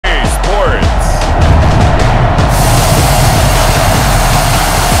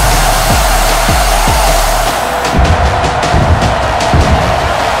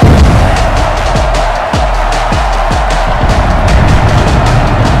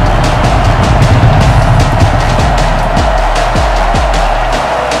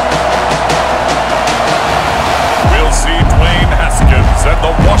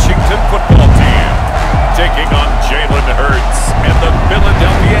taking on Jalen Hurts and the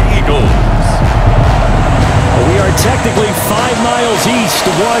Philadelphia Eagles. We are technically 5 miles east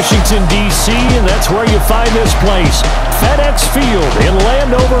of Washington, D.C., and that's where you find this place, FedEx Field in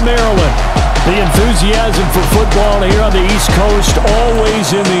Landover, Maryland. The enthusiasm for football here on the East Coast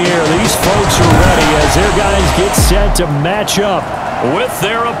always in the air. These folks are ready as their guys get set to match up with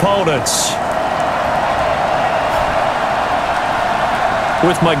their opponents.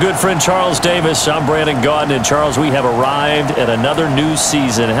 With my good friend Charles Davis, I'm Brandon Gaudin. And Charles, we have arrived at another new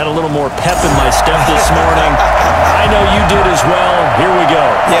season. Had a little more pep in my step this morning. I know you did as well. Here we go.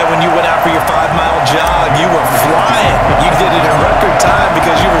 Yeah, when you went out for your 5-mile jog, you were flying. You did it in record time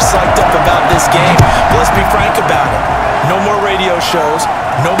because you were psyched up about this game. But let's be frank about it. No more radio shows.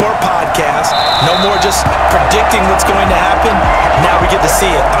 No more podcasts. No more just predicting what's going to happen. Now we get to see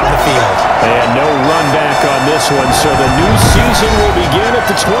it on the field. And no run back on this one. So the new season will begin at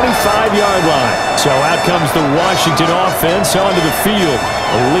the 25-yard line. So out comes the Washington offense onto the field.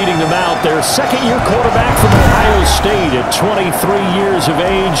 Leading them out, their second-year quarterback from Ohio State at 23 years of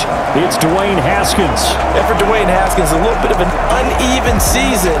age. It's Dwayne Haskins. And for Dwayne Haskins, a little bit of an uneven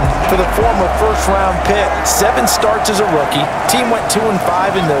season for the former first-round pick. 7 starts as a rookie. Team went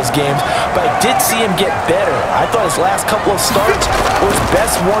 2-5 in those games, but I did see him get better. I thought his last couple of starts were his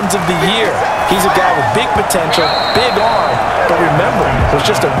best ones of the year. He's a guy with big potential, big arm, but remember, was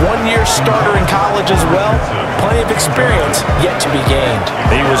just a 1-year starter in college as well. Plenty of experience yet to be gained.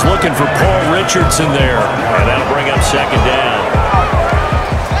 He was looking for Paul Richardson there, and that'll bring up second down.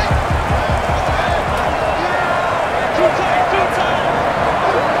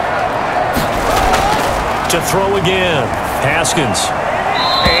 To throw again, Haskins.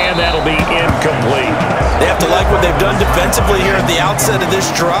 And that'll be incomplete. They have to like what they've done defensively here at the outset of this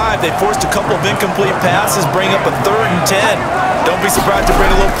drive. They forced a couple of incomplete passes, bring up a 3rd and 10. Don't be surprised to bring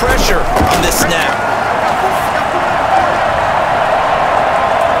a little pressure on this snap.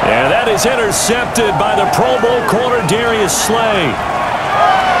 And that is intercepted by the Pro Bowl corner Darius Slay.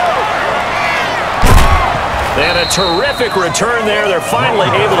 And a terrific return there. They're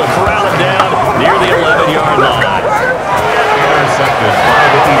finally able to corral him down near the 11-yard line. Intercepted by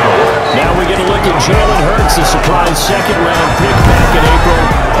the Eagles. Now we get a look at Jalen Hurts, the surprise second-round pick back in April,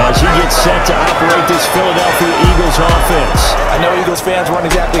 as he gets set to operate this Philadelphia Eagles offense. I know Eagles fans weren't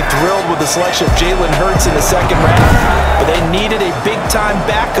exactly thrilled with the selection of Jalen Hurts in the second round, but they needed a big-time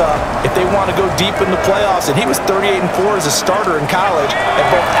backup if they want to go deep in the playoffs. And he was 38-4 as a starter in college at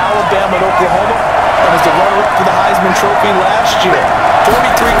both Alabama and Oklahoma, and was the runner-up for the Heisman Trophy last year. 43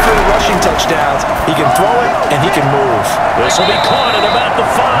 career rushing touchdowns. He can throw it, and he can move. This will be caught at about the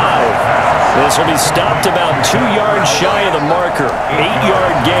 5. This will be stopped about 2 yards shy of the marker.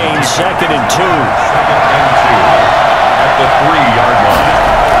 8-yard gain, 2nd and 2. 2nd and 2 at the 3-yard line.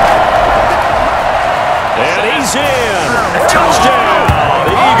 And he's in. Touchdown,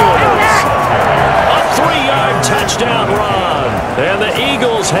 the Eagles. A 3-yard touchdown run. And the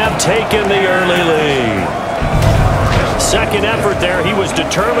Eagles have taken the early lead. Second effort there, he was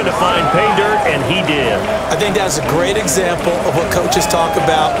determined to find pay dirt, and he did. I think that's a great example of what coaches talk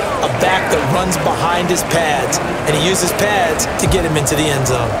about, a back that runs behind his pads, and he uses pads to get him into the end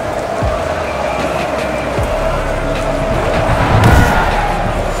zone.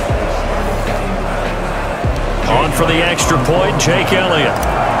 On for the extra point, Jake Elliott.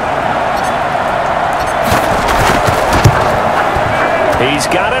 He's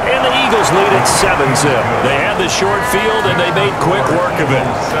got it, and the Eagles lead at 7-zip. They had the short field, and they made quick work of it.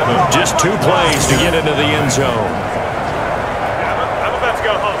 Just 2 plays to get into the end zone. I'm about to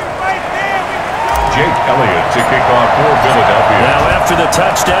go home. Jake Elliott to kick off for Philadelphia. Now after the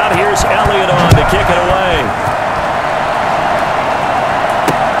touchdown, here's Elliott on to kick it away.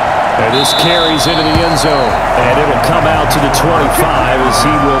 And this carries into the end zone. And it'll come out to the 25 as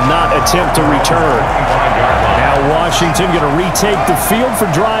he will not attempt to return. Now Washington going to retake the field for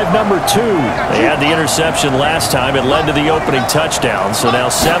drive number 2. They had the interception last time. It led to the opening touchdown. So now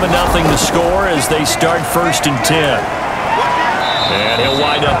 7-0 the score as they start 1st and 10. And he'll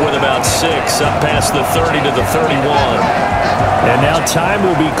wind up with about 6 up past the 30 to the 31. And now time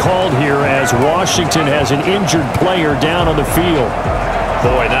will be called here as Washington has an injured player down on the field.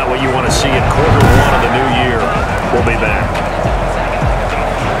 Boy, not what you want to see in quarter 1 of the new year. We'll be back.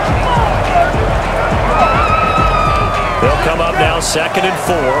 They'll come up now 2nd and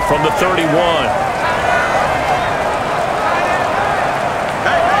 4 from the 31.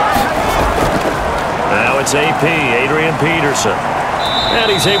 Now it's AP, Adrian Peterson. And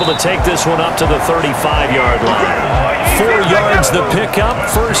he's able to take this one up to the 35-yard line. 4 yards the pickup,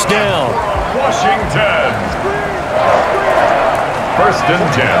 1st down. Washington. 1st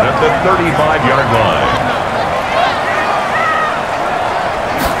and 10 at the 35-yard line.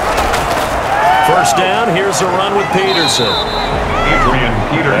 first down. Here's a run with Peterson. Adrian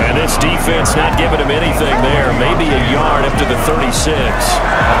Peterson. And this defense not giving him anything there. Maybe a yard up to the 36.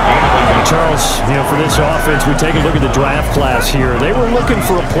 Charles, for this offense, we take a look at the draft class here. They were looking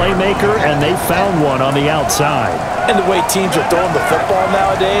for a playmaker, and they found one on the outside. And the way teams are throwing the football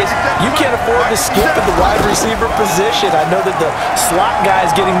nowadays, you can't afford to skip at the wide receiver position. I know that the slot guy is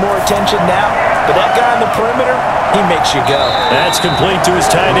getting more attention now, but that guy on the perimeter, he makes you go. That's complete to his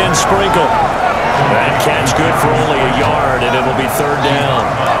tight end, Sprinkle. That catch good for only a yard, and it'll be third down.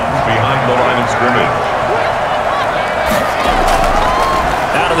 Behind the line of scrimmage.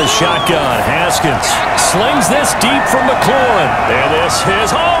 Out of the shotgun, Haskins slings this deep from McLaurin. And this is,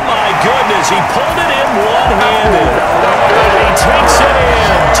 oh my goodness, he pulled it in one-handed. And he takes it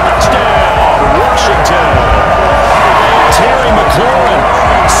in. Touchdown, Washington. Terry McLaurin,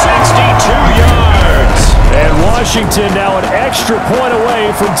 62 yards. And Washington now an extra point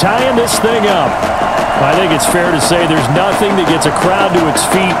away from tying this thing up. I think it's fair to say there's nothing that gets a crowd to its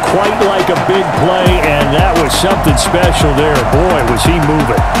feet quite like a big play, and that was something special there. Boy, was he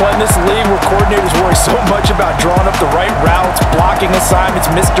moving. Well, in this league where coordinators worry so much about drawing up the right routes, blocking assignments,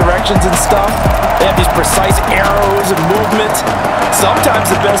 misdirections and stuff, they have these precise arrows and movements.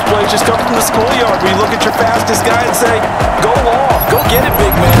 Sometimes the best plays just come from the schoolyard where you look at your fastest guy and say, go long, go get it,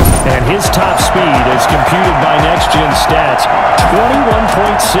 big man. And his top speed, as computed by Next Gen Stats,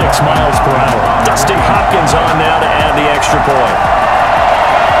 21.6 miles per hour. Dustin Hopkins on now to add the extra point.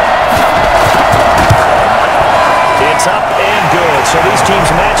 It's up and good. So these teams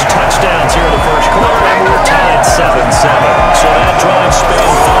match touchdowns here in the first quarter, and we're tied 7-7. So that drive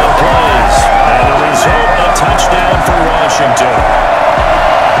spanned 5 plays. And the result, a touchdown for Washington.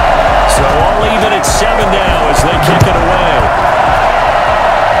 So all even at 7 now as they kick it away.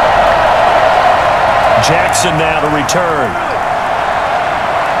 Jackson now to return.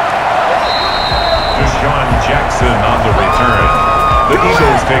 Deshaun Jackson on the return. The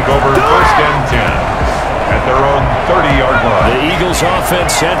Eagles take over first and 10 at their own 30-yard line. The Eagles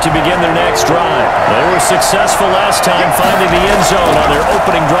offense set to begin their next drive. They were successful last time finding the end zone on their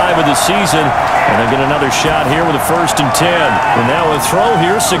opening drive of the season. And they'll get another shot here with a first and 10. And now a throw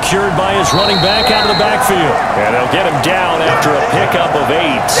here secured by his running back out of the backfield. And they'll get him down after a pickup of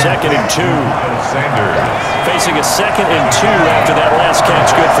 8. Second and 2. Sanders. Facing a second and 2 after that last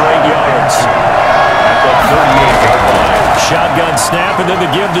catch, good for 8 yards. At the 38-yard line. Shotgun snap and then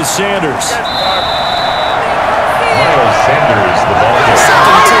the give to Sanders. Miles Sanders, the ball game.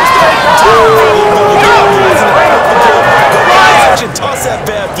 Toss that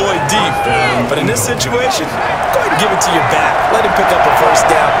bad boy deep. But in this situation, go ahead and give it to your back. Let him pick up a first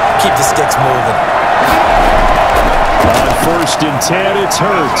down. Keep the sticks moving. On first and 10, it's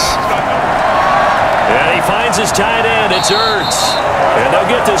Hurts. And he finds his tight end. It's Hurts. And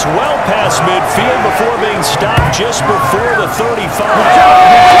they'll get this well past midfield before being stopped just before the 35. 23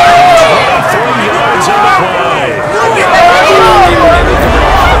 yards in the play.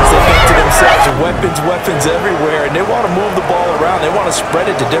 They think to themselves, weapons everywhere, and they want to move the ball around. They want to spread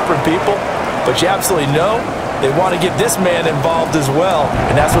it to different people, but you absolutely know they want to get this man involved as well,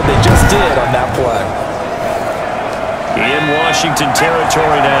 and that's what they just did on that play. In Washington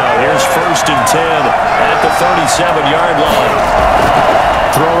territory now. Here's first and 10 at the 37-yard line.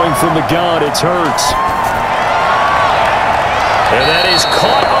 Throwing from the gun, it's Hurts. And that is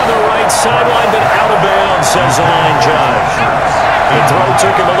caught on the right sideline, but out of bounds, says the line judge. The throw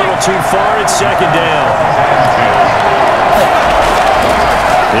took him a little too far. It's second down.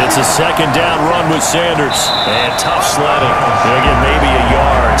 It's a second down run with Sanders. And tough sledding. They'll get maybe a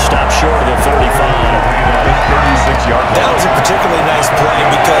yard. Stop short of the 35. 36-yard line. That was a particularly nice play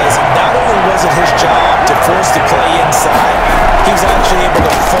because not only was it his job to force the play inside, he was actually able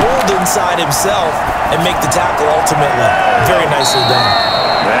to fold inside himself and make the tackle ultimately. Very nicely done.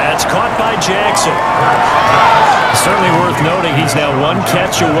 That's caught by Jackson. Certainly worth noting he's now one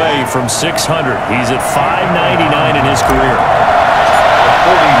catch away from 600. He's at 599 in his career.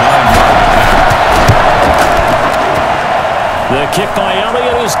 49-yard The kick by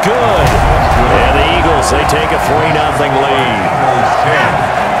Elliott is good. And the Eagles, they take a 3-0 lead.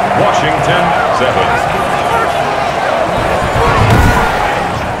 10. Washington 7.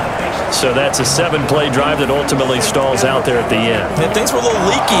 So that's a 7-play drive that ultimately stalls out there at the end. And things were a little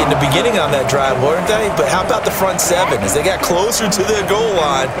leaky in the beginning on that drive, weren't they? But how about the front 7? As they got closer to their goal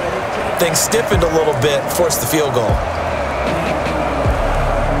line, things stiffened a little bit, forced the field goal.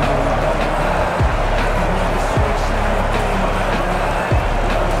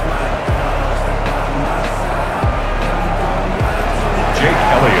 Jake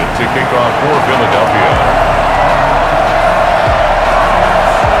Elliott to kick off for Philadelphia.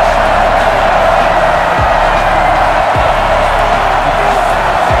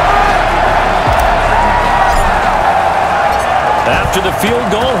 After the field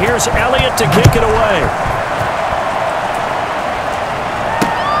goal, here's Elliott to kick it away.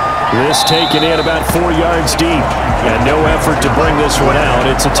 This taken in about 4 yards deep. And no effort to bring this one out.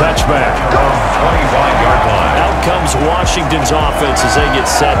 It's a touchback. 25-yard line. Out comes Washington's offense as they get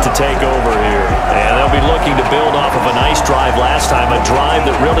set to take over here. And they'll be looking to build off of a nice drive last time, a drive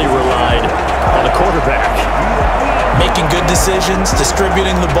that really relied on the quarterback. Making good decisions,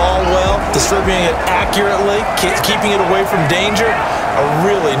 distributing the ball well, distributing it accurately, keeping it away from danger. A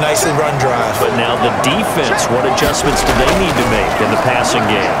really nicely run drive. But now the defense, what adjustments do they need to make in the passing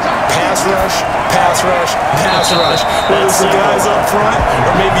game? Pass rush, pass rush, pass rush. Whether it's the guys up front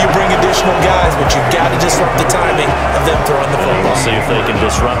or maybe you bring additional guys, but you've got to disrupt the timing of them throwing the football. We'll see if they can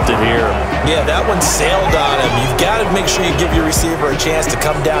disrupt it here. Yeah, that one sailed on him. You've got to make sure you give your receiver a chance to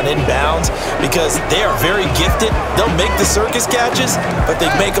come down inbounds because they are very gifted. They'll make the circus catches, but they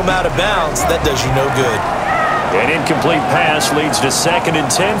make them out of bounds. That does you no good. An incomplete pass leads to 2nd and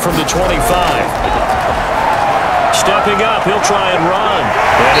 10 from the 25. Stepping up, he'll try and run.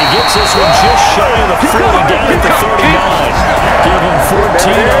 And he gets this one just shy of the 40 down at the 39. Give him 14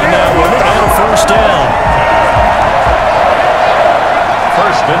 on that one and a first down.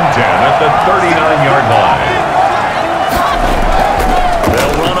 1st and 10 at the 39-yard line.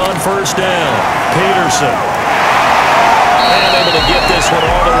 They'll run on 1st down. Peterson. And able to get this one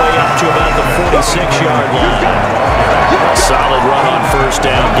all the way up to about the 46-yard line. Solid run on 1st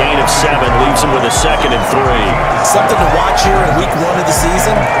down. Gain of 7 leaves him with a 2nd and 3. Something to watch here in week 1 of the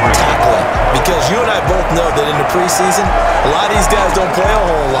season, tackling. Because you and I both know that in the preseason, a lot of these guys don't play a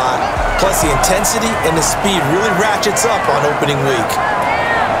whole lot. Plus the intensity and the speed really ratchets up on opening week.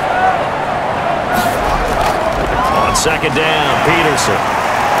 On 2nd down, Peterson.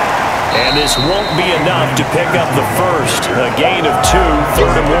 And this won't be enough to pick up the first. A gain of 2,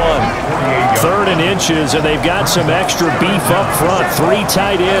 3rd and 1. 3rd and inches, and they've got some extra beef up front. 3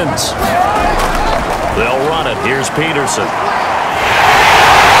 tight ends. They'll run it. Here's Peterson.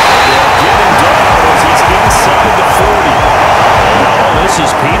 They'll get him down as he's inside the 40. Oh, this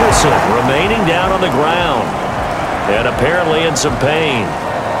is Peterson remaining down on the ground. And apparently in some pain.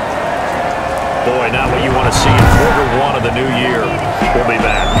 Boy, not what you want to see in quarter 1 of the new year. We'll be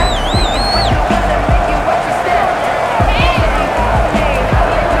back.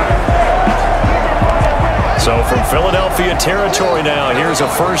 So from Philadelphia territory now, here's a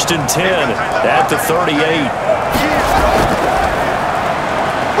 1st and 10 at the 38.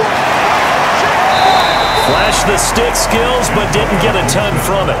 Flashed the stick skills, but didn't get a ton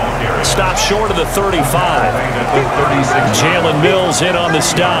from it. Stopped short of the 35. Jalen Mills in on the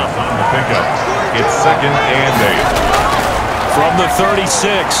stop. On the pickup. It's 2nd and 8. From the 36,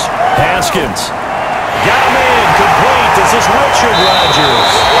 Haskins. Got him in, complete. This is Richard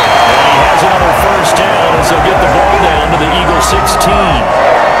Rodgers. And he has another 1st down as they'll get the ball down to the Eagle 16.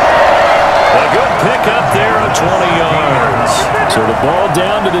 A good pickup there of 20 yards. So the ball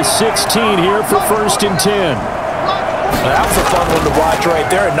down to the 16 here for 1st and 10. That was a fun one to watch right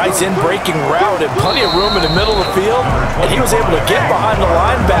there. A nice in-breaking route and plenty of room in the middle of the field. And he was able to get behind the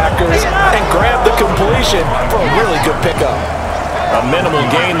linebackers and grab the completion for a really good pickup. A minimal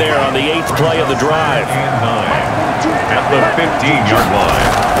gain there on the 8th play of the drive. And 9 at the 15-yard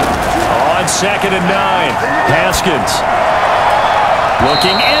line. On 2nd and 9, Haskins.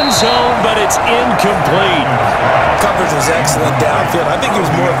 Looking end zone, but it's incomplete. Coverage was excellent downfield. I think he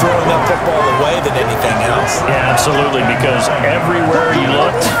was more throwing that football away than anything else. Yeah, absolutely, because everywhere he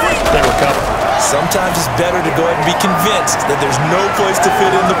looked, they were covered. Sometimes it's better to go ahead and be convinced that there's no place to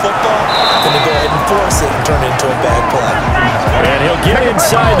fit in the football than to go ahead and force it and turn it into a bad play. And he'll get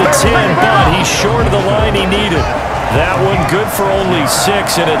inside the 10, but he's short of the line he needed. That one good for only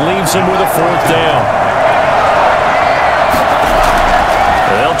 6, and it leaves him with a 4th down.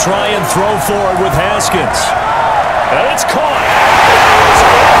 They'll try and throw forward with Haskins. And it's caught.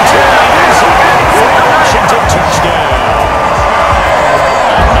 For a Washington touchdown.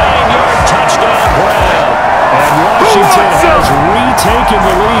 A 9-yard touchdown grab. And Washington has retaken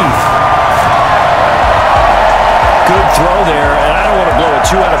the lead. Good throw there, and I don't want to blow it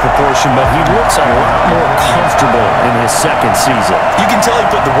too out of proportion, but he looks a lot more comfortable in his 2nd season. You can tell he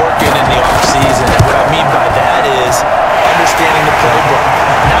put the work in the offseason, and what I mean by that is understanding the playbook,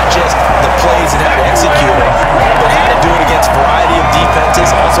 not just the plays and how to execute them, but how to do it against a variety of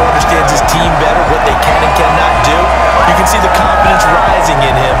defenses, also understands his team better, what they can and cannot do. You can see the confidence rising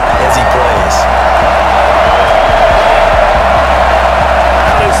in him as he plays.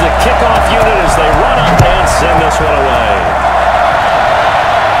 Out is the kickoff unit as they run up and send this one away.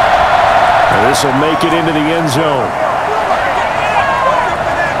 This will make it into the end zone.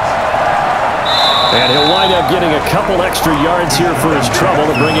 And he'll wind up up getting a couple extra yards here for his trouble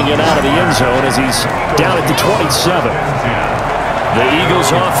and bringing it out of the end zone as he's down at the 27. The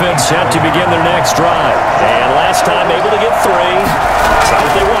Eagles offense set to begin their next drive. And last time able to get 3. That's not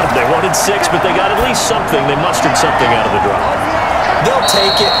what they wanted. They wanted 6, but they got at least something. They mustered something out of the drive. They'll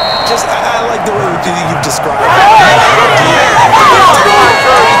take it. Just, I like the way you've described it.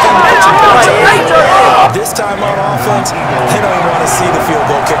 This time on offense, they don't even want to see the field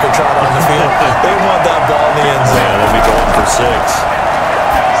goal kicker trot on the field. They want that ball in the end zone. Yeah, they'll be going for 6.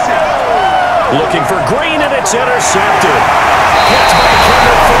 Looking for Green, and it's intercepted. Catch by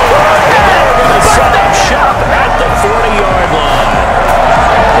Kendrick Fuller. They're going to set up shop at the 40-yard line.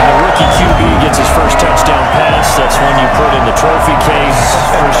 When the rookie QB gets his first touchdown pass, that's when you put in the trophy case.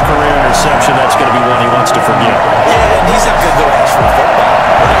 First career interception, that's going to be one he wants to forget. Yeah, and he's not going to go rush for football.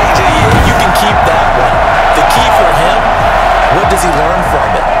 You can keep that one. The key for him, what does he learn from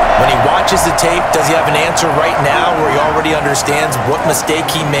it? When he watches the tape, does he have an answer right now where he already understands what mistake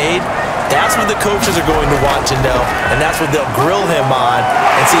he made? That's what the coaches are going to want to know, and that's what they'll grill him on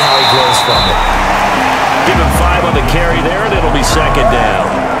and see how he grows from it. Give him 5 on the carry there, and it'll be second down.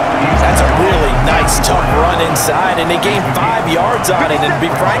 That's a really nice, tough run inside, and they gained 5 yards on it, and to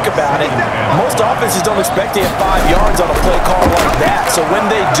be frank about it, most offenses don't expect to get 5 yards on a play call like that, so when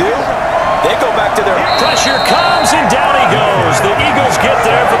they do, they go back to their... Pressure comes, and down he goes. The Eagles get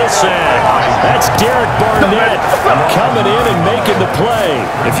there for the sack. That's Derek Barnett coming in and making the play.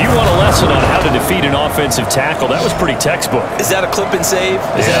 If you want a lesson on how to defeat an offensive tackle, that was pretty textbook. Is that a clip and save?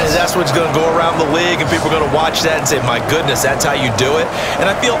 Is that what's going to go around the league, and people are going to watch that and say, my goodness, that's how you do it? And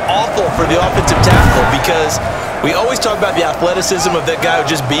I feel awful for the offensive tackle because we always talk about the athleticism of that guy who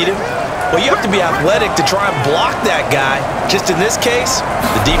just beat him. Well, you have to be athletic to try and block that guy. Just in this case,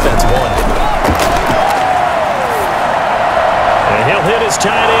 the defense won. And he'll hit his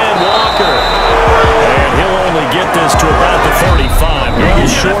tight end, Walker. And he'll only get this to about the 35.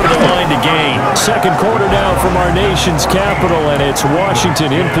 He's short of the line to gain. Second quarter now from our nation's capital, and it's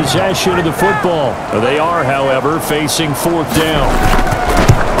Washington in possession of the football. They are, however, facing 4th down.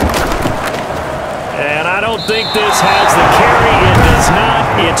 And I don't think this has the carry. It does not.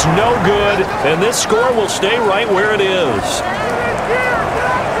 It's no good. And this score will stay right where it is.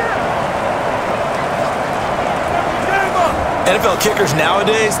 NFL kickers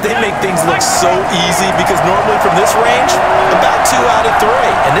nowadays, they make things look so easy because normally from this range, about 2 out of 3.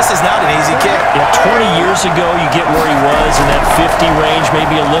 And this is not an easy kick. Yeah, 20 years ago, you get where he was in that 50 range,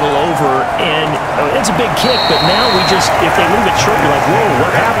 maybe a little over. And it's a big kick, but now we just, if they leave it short, you're like, whoa,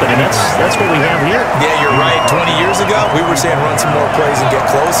 what happened? And that's what we have here. Yeah, you're right. 20 years ago, we were saying run some more plays and get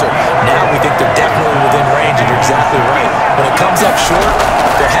closer. Now we think they're definitely within range, and you're exactly right. When it comes up short,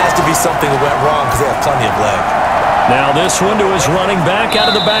 there has to be something that went wrong because they have plenty of leg. Now this one to his running back out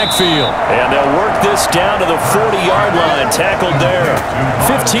of the backfield. And they'll work this down to the 40-yard line. Tackled there.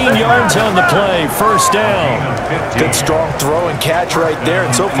 15 yards on the play. First down. Good strong throw and catch right there.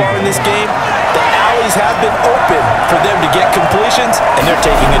 And so far in this game, the alleys have been open for them to get completions, and they're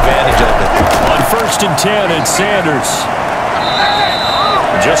taking advantage of it. On 1st and 10, it's Sanders.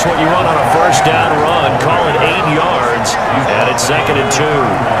 Just what you want on a first down run. Call it 8 yards. And it's 2nd and 2. 8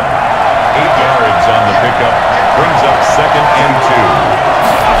 yards on the pickup. Brings up 2nd and 2.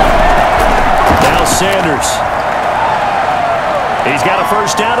 Now Sanders. He's got a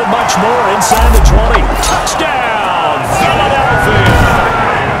first down and much more inside the 20. Touchdown, Philadelphia.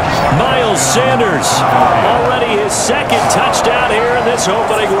 Miles Sanders, already his 2nd touchdown here in this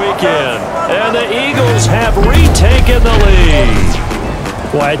opening weekend. And the Eagles have retaken the lead.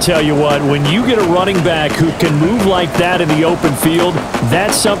 Well, I tell you what, when you get a running back who can move like that in the open field,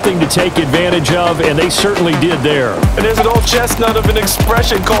 that's something to take advantage of, and they certainly did there. And there's an old chestnut of an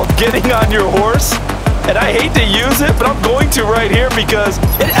expression called getting on your horse. And I hate to use it, but I'm going to right here because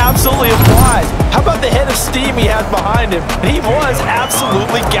it absolutely applies. How about the head of steam he had behind him? He was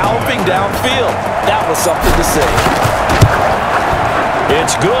absolutely galloping downfield. That was something to see.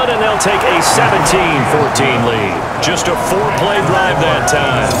 It's good, and they'll take a 17-14 lead. Just a 4-play drive that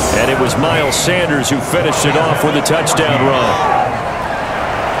time. And it was Miles Sanders who finished it off with a touchdown run.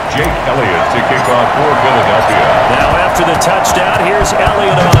 Jake Elliott to kick off for Philadelphia. Now after the touchdown, here's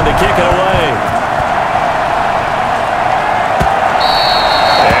Elliott on to kick it away.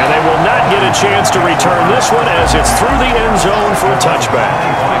 And they will not get a chance to return this one as it's through the end zone for a touchback.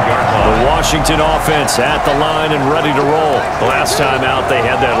 The Washington offense at the line and ready to roll. Last time out, they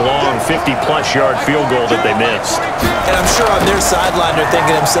had that long 50-plus yard field goal that they missed. And I'm sure on their sideline, they're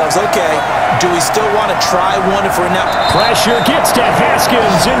thinking to themselves, okay, do we still want to try one if we're not... Pressure gets to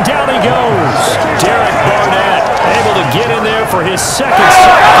Haskins, and down he goes. Derek Barnett able to get in there for his 2nd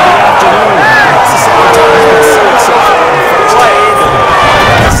sack of the afternoon. That's the second time he's been sacked so far in the first half.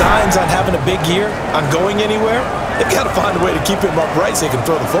 And signs on having a big year, on going anywhere, they've got to find a way to keep him upright so he can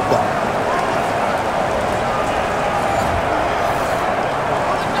throw the football.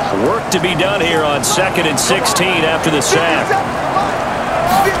 Work to be done here on 2nd and 16 after the sack.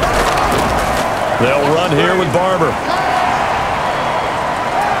 They'll run here with Barber.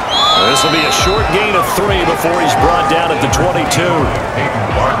 This will be a short gain of 3 before he's brought down at the 22.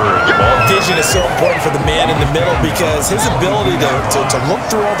 Vision is so important for the man in the middle because his ability to look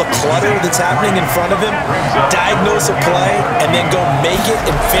through all the clutter that's happening in front of him, diagnose a play, and then go make it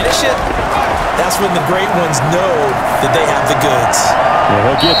and finish it, that's when the great ones know that they have the goods.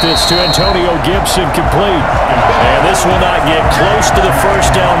 Well, he'll get this to Antonio Gibson complete. And this will not get close to the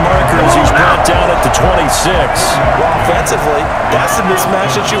first down marker as he's brought down at the 26. Well, offensively, that's the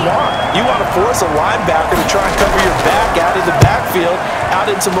mismatch that you want. You want to force a linebacker to try and cover your back out of the backfield, out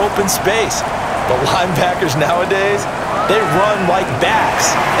in some open space. But linebackers nowadays, they run like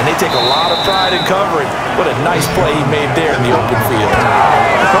backs, and they take a lot of pride in covering. What a nice play he made there in the open field.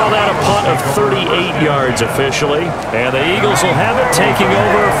 Call that a punt of 38 yards officially. And the Eagles will have it taking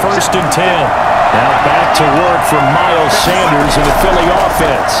over 1st and 10. Now back to work for Miles Sanders in the Philly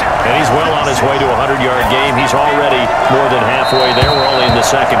offense. And he's well on his way to a 100-yard game. He's already more than halfway there. We're only in the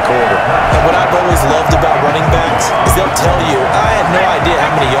second quarter. And what I've always loved about running backs is they'll tell you, I had no idea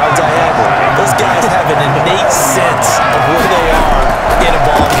how many yards I had. Those guys have an innate sense of where they are in a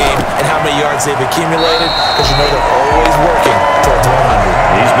ball game and how many yards they've accumulated because you know they're always working towards 100.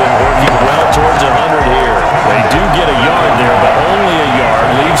 He's been working well towards 100 here. They do get a yard there, but only a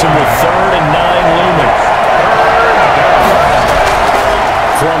yard. Leaves him with 3rd and 9 looming.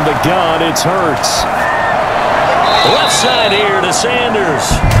 From the gun, it's Hurts. Left side here to Sanders.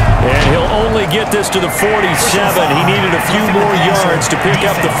 And he'll only get this to the 47. He needed a few more yards to pick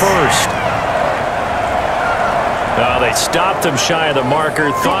up the first. They stopped him shy of the marker,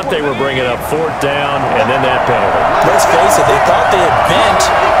 thought they were bringing up 4th down, and then that penalty. Let's face it, they thought they had bent,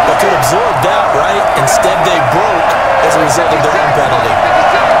 but could absorb that, right? Instead, they broke as a result of their own penalty.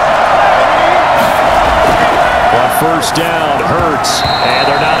 On 1st down, Hurts. And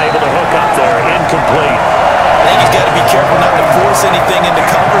they're not able to hook up there. Incomplete. I think he's got to be careful not to force anything into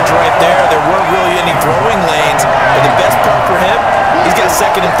coverage right there. There weren't really any throwing lanes, but the best part for him, he's got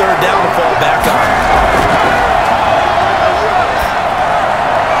 2nd and 3rd down to fall back on.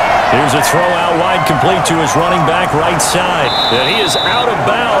 Here's a throw out wide complete to his running back right side. And he is out of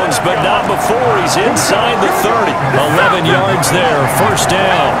bounds, but not before he's inside the 30. 11 yards there, 1st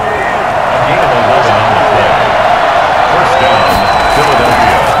down. First down,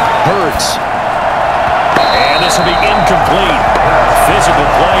 Philadelphia. Hurts. And this will be incomplete. Physical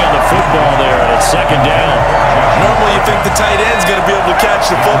play on the football there, and it's 2nd down. Normally you think the tight end's going to be able to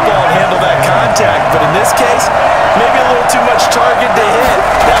catch the football and handle that contact, but in this case, maybe a little too much target to hit.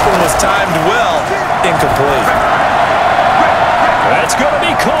 That one was timed well. Incomplete. That's going to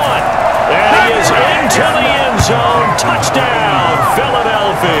be caught. And he is into the end zone. Touchdown,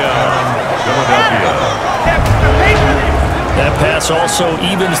 Philadelphia. That pass also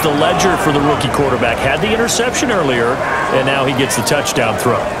evens the ledger for the rookie quarterback. Had the interception earlier, and now he gets the touchdown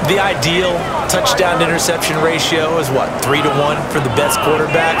throw. The ideal touchdown-interception ratio is, what, 3-1 for the best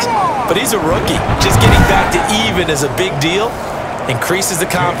quarterbacks? But he's a rookie. Just getting back to even is a big deal. Increases the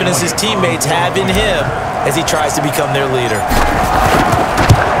confidence his teammates have in him as he tries to become their leader.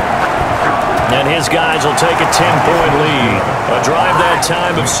 And his guys will take a 10-point lead. A drive that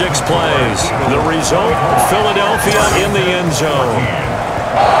time of 6 plays. The result, Philadelphia in the end zone.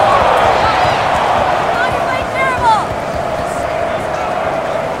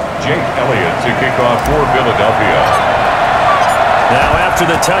 Jake Elliott to kick off for Philadelphia. Now after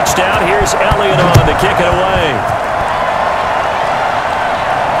the touchdown, here's Elliott on to kick it away.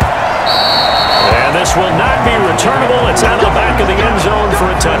 And this will not be returnable. It's out of the back of the end zone for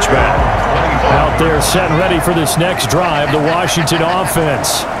a touchback. Out there set and ready for this next drive, the Washington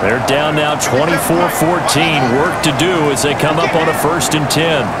offense. They're down now 24-14. Work to do as they come up on a 1st and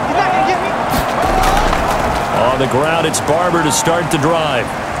 10. On the ground, it's Barber to start the drive.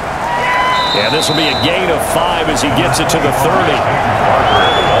 And this will be a gain of 5 as he gets it to the 30.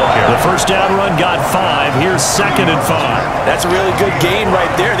 The first down run got 5. Here's 2nd and 5. That's a really good gain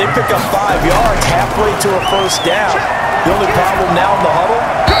right there. They pick up 5 yards halfway to a first down. The only problem now in the huddle,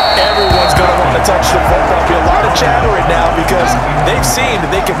 everyone's going to want to touch the football. There'll be a lot of chattering now because they've seen that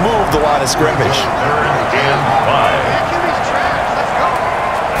they can move the line of scrimmage. 3rd and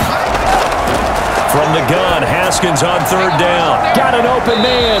 5. From the gun, Haskins on 3rd down. Got an open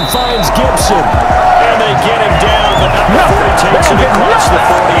man, finds Gibson. And they get him down, but not before he takes it across the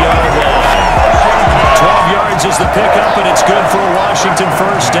 40-yard line. manages the pickup, and it's good for a Washington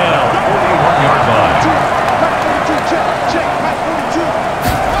first down. 41-yard line.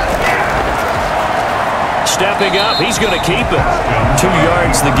 Stepping up, he's going to keep it. 2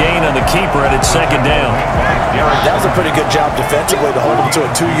 yards the gain on the keeper, and it's second down. That was a pretty good job defensively to hold him to a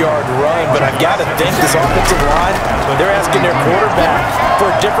 2-yard run, but I've got to think this offensive line, when they're asking their quarterback for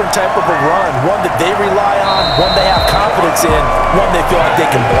a different type of a run, one that they rely on, one they have confidence in, one they feel like they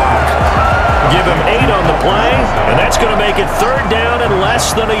can block. Give him 8 on the play, and that's going to make it third down and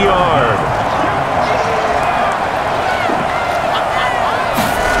less than a yard.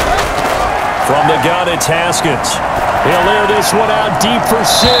 From the gun, it's Haskins. He'll air this one out deep for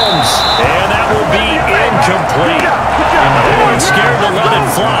Sims, and that will be incomplete. They weren't scared to let it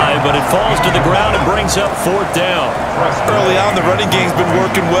fly, but it falls to the ground and brings up fourth down. Early on, the running game's been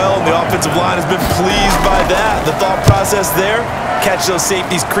working well, and the offensive line has been pleased by that. The thought process there, catch those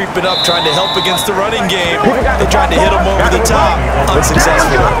safeties creeping up, trying to help against the running game. They tried to hit them over the top,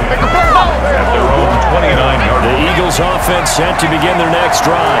 unsuccessful. At their own 29-yard The Eagles offense set to begin their next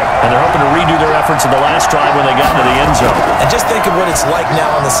drive, and they're hoping to redo their efforts in the last drive when they got into the end zone. And just think of what it's like now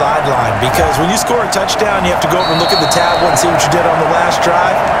on the sideline, because when you score a touchdown, you have to go over and look at the tablet and see what you did on the last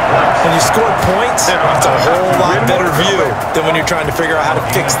drive. When you score points, it's a whole lot better view than when you're trying to figure out how to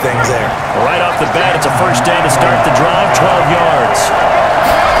fix things there. Right off the bat, it's a first down to start the drive, 12 yards.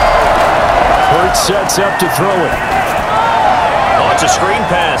 Hurts sets up to throw it. Oh, it's a screen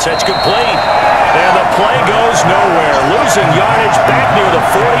pass. That's complete. And the play goes nowhere. Losing yardage back near the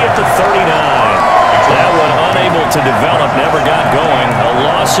 40 at the 39. That one unable to develop, never got going. A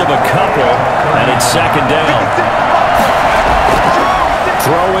loss of a couple, and it's second down.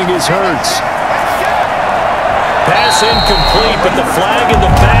 Throwing is Hurts. Pass incomplete, but the flag in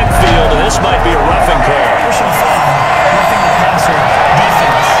the backfield, and this might be a roughing call.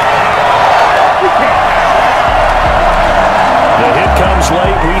 The hit comes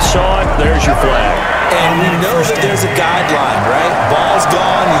late. We saw it. There's your flag. And we know that there's a guideline, right? Ball's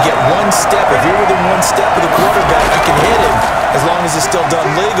gone. You get one step. If you're within one step of the quarterback, you can hit him as long as it's still done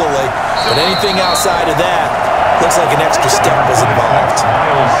legally. But anything outside of that, looks like an extra step was involved.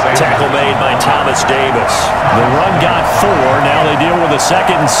 Tackle made by Thomas Davis. The run got 4. Now they deal with a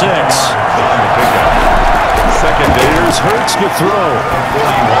 2nd and 6. Second down. Here's Hurts to throw.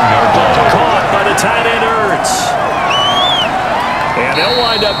 41-yard line. Caught by the tight end Hurts. And they'll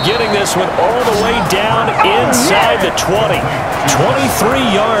wind up getting this one all the way down inside the 20. 23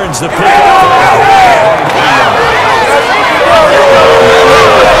 yards the pickup.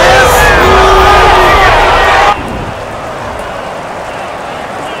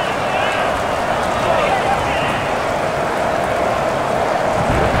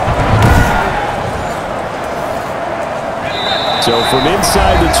 So from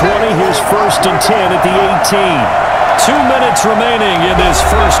inside the 20, here's 1st and 10 at the 18. 2 minutes remaining in this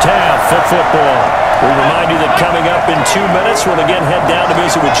first half of football. We remind you that coming up in 2 minutes, we'll again head down to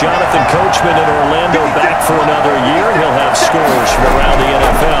visit with Jonathan Coachman in Orlando, back for another year. He'll have scores from around the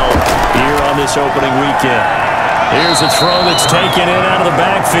NFL here on this opening weekend. Here's a throw that's taken in out of the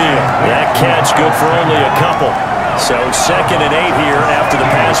backfield. That catch good for only a couple. So 2nd and 8 here after the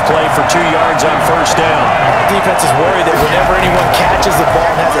pass play for 2 yards on first down. The defense is worried that whenever anyone catches the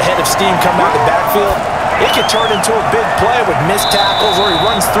ball and has a head of steam coming out of the backfield, it can turn into a big play with missed tackles or he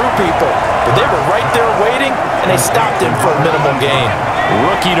runs through people. But they were right there waiting, and they stopped him for a minimal gain.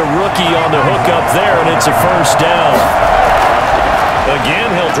 Rookie to rookie on the hook up there, and it's a first down.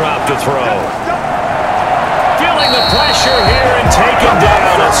 Again, he'll drop to throw. Feeling the pressure here and taken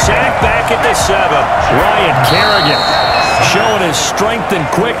down. A sack back at the 7. Ryan Kerrigan showing his strength and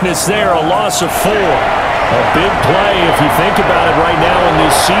quickness there. A loss of 4. A big play if you think about it right now in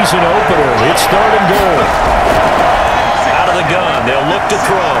this season opener. It's 3rd and goal. Out of the gun, they'll look to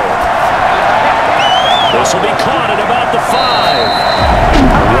throw. This will be caught at about the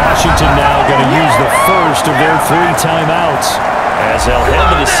 5. Washington now going to use the first of their 3 timeouts, as they'll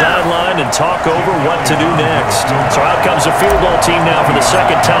head to the sideline and talk over what to do next. So out comes the field goal team now for the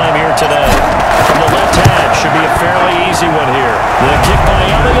 2nd time here today. From the left hash, should be a fairly easy one here. The kick by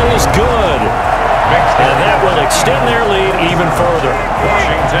Elliott is good. And that will extend their lead even further.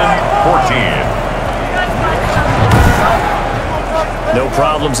 Washington 14. No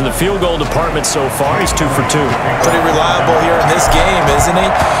problems in the field goal department so far. He's 2 for 2. Pretty reliable here in this game, isn't he?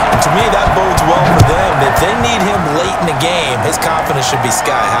 And to me, that bodes well for them. They've they need him late in the game, his confidence should be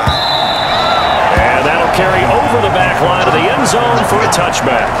sky high. And that'll carry over the back line of the end zone for a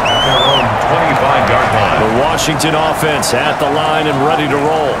touchback. Their own 25-yard line. The Washington offense at the line and ready to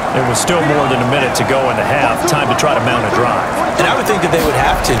roll. It was still more than a minute to go in the half. Time to try to mount a drive. And I would think that they would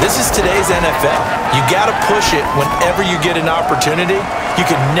have to. This is today's NFL. You got to push it whenever you get an opportunity. You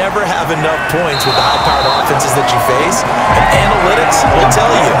can never have enough points with the high-powered offenses that you face. And analytics will tell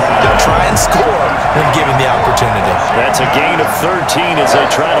you to try and score when given the opportunity. That's a gain of 13 as they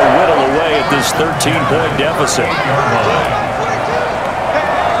try to whittle away at this 13-point deficit.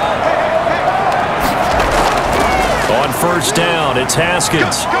 On first down, it's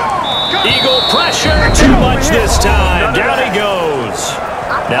Haskins. Eagle pressure, too much this time. Down he goes.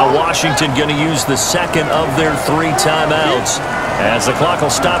 Now Washington going to use the second of their 3 timeouts as the clock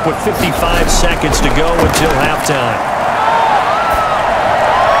will stop with 55 seconds to go until halftime.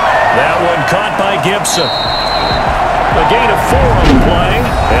 That one caught by Gibson. A gain of 4 on the play,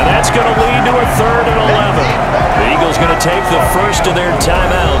 and that's going to lead to a 3rd and 11. The Eagles going to take the first of their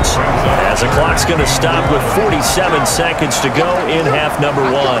timeouts as the clock's going to stop with 47 seconds to go in half number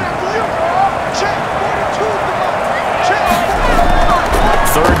 1.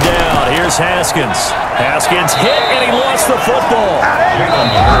 3rd down, here's Haskins. Haskins hit, and he lost the football.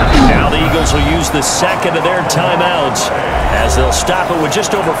 Now the Eagles will use the second of their timeouts as they'll stop it with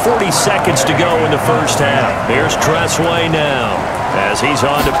just over 40 seconds to go in the first half. Here's Tressway now as he's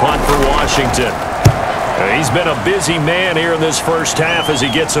on to punt for Washington. He's been a busy man here in this first half as he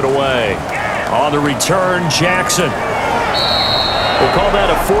gets it away. On the return, Jackson. We'll call that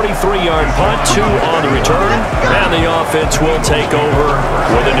a 43-yard punt, 2 on the return, and the offense will take over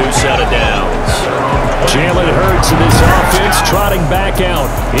with a new set of downs. Jalen Hurts in this offense trotting back out.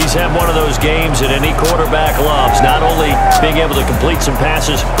 He's had one of those games that any quarterback loves, not only being able to complete some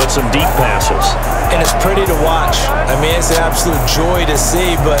passes, but some deep passes. And it's pretty to watch. I mean, it's an absolute joy to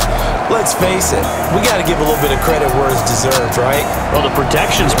see, but let's face it, we got to give a little bit of credit where it's deserved, right? Well, the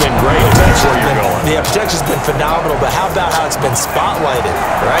protection's been great if that's where you're going. Yeah, protection's been phenomenal, but how about how it's been spotlighted,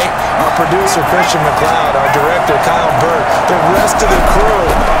 right? Our producer, Christian McLeod, our director, Kyle Burt, the rest of the crew,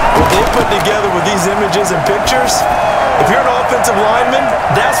 what they put together with these images and pictures, if you're an offensive lineman,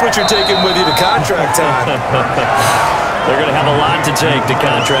 that's what you're taking with you to contract time. They're going to have a lot to take to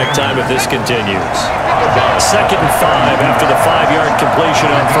contract time if this continues. 2nd and 5 after the 5-yard completion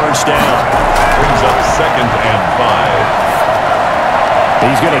on first down. Brings up 2nd and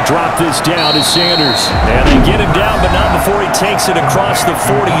 5. He's going to drop this down to Sanders. And they get him down, but not before he takes it across the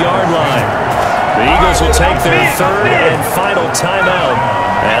 40-yard line. The Eagles will take their 3rd and final timeout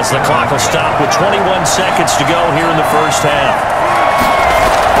as the clock will stop with 21 seconds to go here in the first half.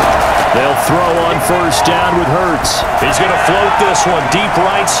 They'll throw on first down with Hurts. He's going to float this one deep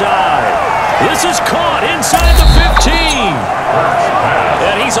right side. This is caught inside the 15.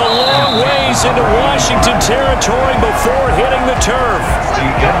 And he's a long ways into Washington territory before hitting the turf.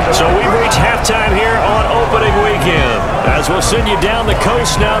 So we've reached halftime here on opening weekend. As we'll send you down the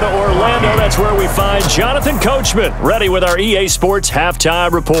coast now to Orlando, that's where we find Jonathan Coachman, ready with our EA Sports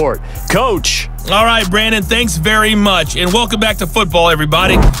Halftime Report. Coach. All right, Brandon, thanks very much. And welcome back to football,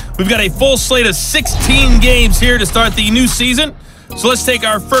 everybody. We've got a full slate of 16 games here to start the new season. So let's take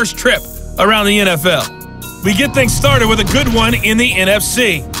our first trip around the NFL. We get things started with a good one in the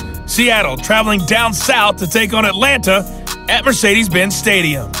NFC. Seattle traveling down south to take on Atlanta at Mercedes-Benz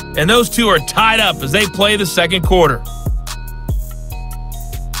Stadium. And those two are tied up as they play the second quarter.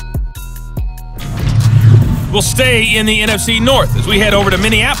 We'll stay in the NFC North as we head over to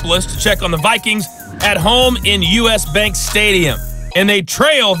Minneapolis to check on the Vikings at home in US Bank Stadium. And they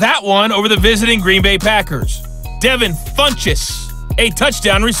trail that one over the visiting Green Bay Packers. Devin Funchess, a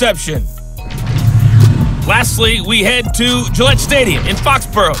touchdown reception. Lastly, we head to Gillette Stadium in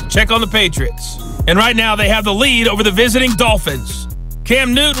Foxborough to check on the Patriots. And right now they have the lead over the visiting Dolphins.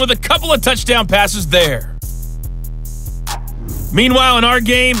 Cam Newton with a couple of touchdown passes there. Meanwhile, in our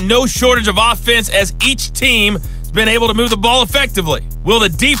game, no shortage of offense as each team has been able to move the ball effectively. Will the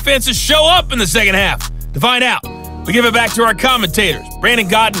defenses show up in the second half? To find out, we give it back to our commentators, Brandon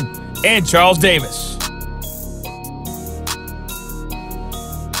Godden and Charles Davis.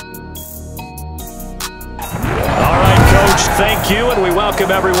 Thank you, and we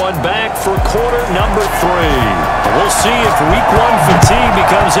welcome everyone back for quarter number 3. We'll see if week 1 fatigue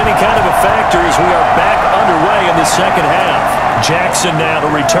becomes any kind of a factor as we are back underway in the second half. Jackson now to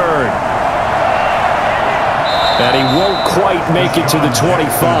return. And he won't quite make it to the 25.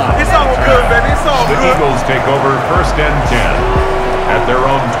 It's all good, baby. It's all good. The Eagles take over 1st and 10 at at their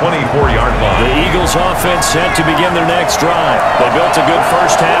own 24-yard line. The Eagles offense set to begin their next drive. They built a good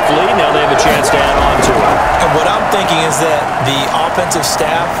first half lead. Now they have a chance to add on to it. And what I'm thinking is that the offensive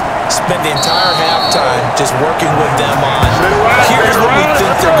staff spent the entire halftime just working with them on, here's what we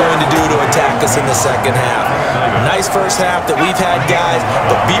think they're going to do to attack us in the second half. Nice first half that we've had, guys,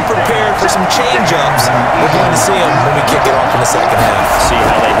 but be prepared for some change-ups. We're going to see them when we kick it off in the second half. See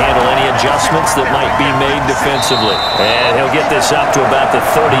how they handle any adjustments that might be made defensively. And he'll get this up to about the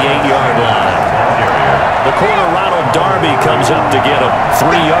 38-yard line. The corner, Ronald Darby, comes up to get him.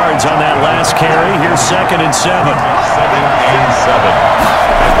 3 yards on that last carry. Here's 2nd and 7. 2nd and 7.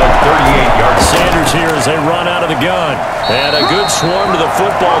 At the 38-yard line. Sanders here as they run out of the gun. And a good swarm to the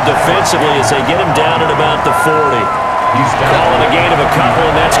football defensively as they get him down at about the 40. He's down. Calling a gain of a couple,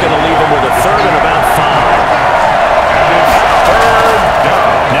 and that's going to leave him with a 3rd and about 5.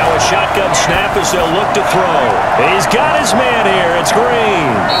 Now a shotgun snap as they'll look to throw. He's got his man here. It's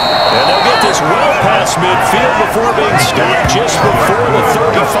Green. And they'll get this well past midfield before being stopped just before the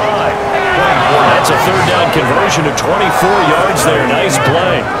 35. That's a 3rd down conversion of 24 yards there. Nice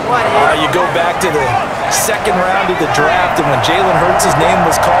play. You go back to the 2nd round of the draft, and when Jalen Hurts' name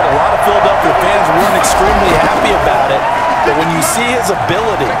was called, a lot of Philadelphia fans weren't extremely happy about it. But when you see his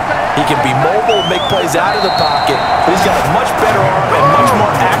ability, he can be mobile, make plays out of the pocket, but he's got a much better arm and much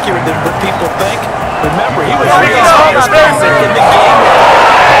more accurate than what people think. Remember, he was the highest passer in the game.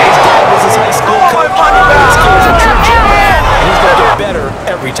 His dad was his high school coach. This kid is a true genius, and he's going to get better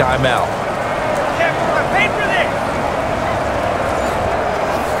every time out.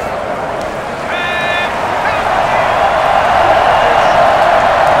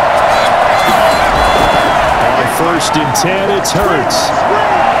 First and 10, it's Hurts.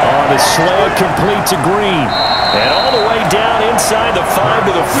 On the slant, complete to Green. And all the way down inside the 5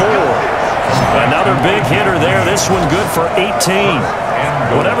 to the 4. Another big hitter there. This one good for 18.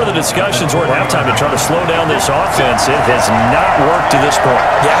 Whatever the discussions were at halftime to try to slow down this offense, it has not worked to this point.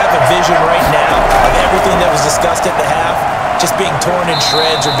 Yeah, I have a vision right now of everything that was discussed at the half just being torn in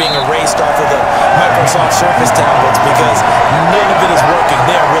shreds or being erased off of the Microsoft Surface tablets because none of it is working.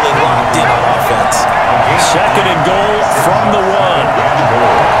 They are really locked in on offense. 2nd and goal from the 1.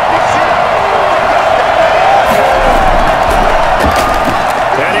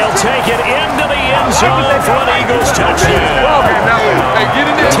 And he'll take it into the end zone for an Eagles touchdown.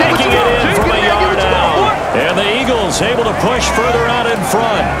 Taking it in from a yard out. And the Eagles able to push further out in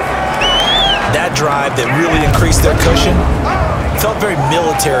front. That drive that really increased their cushion felt very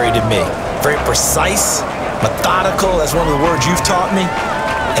military to me. Very precise, methodical. That's one of the words you've taught me.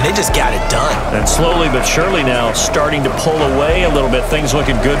 And they just got it done. And slowly but surely now starting to pull away a little bit. Things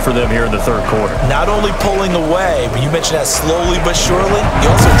looking good for them here in the 3rd quarter. Not only pulling away, but you mentioned that slowly but surely. You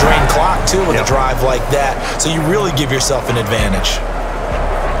also drain clock, too, with a drive like that. So you really give yourself an advantage.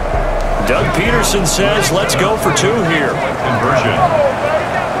 Doug Peterson says, let's go for 2 here. Conversion.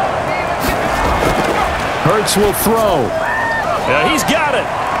 Hurts will throw. He's got it.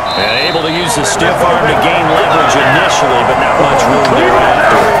 And able to use the stiff arm to gain leverage initially, but not much room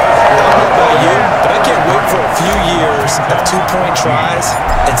thereafter. I don't know about you, but I can't wait for a few years of 2-point tries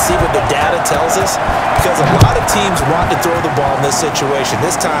and see what the data tells us, because a lot of teams want to throw the ball in this situation.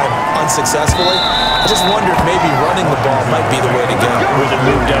 This time, unsuccessfully. I just wonder if maybe running the ball might be the way to go. With it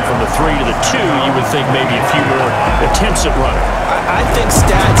moved up from the 3 to the 2, you would think maybe a few more attempts at running. I think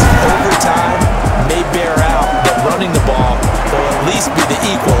stats over time may bear out that running the ball will at least be the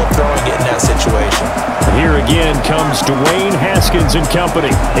equal of throwing it in that situation. Here again comes Dwayne Haskins and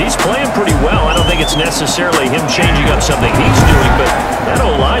company. He's playing pretty well. I don't think it's necessarily him changing up something he's doing, but that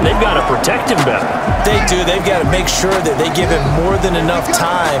O-line, they've got to protect him better. They do. They've got to make sure that they give him more than enough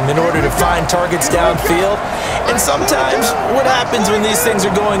time in order to find targets downfield. And sometimes what happens when these things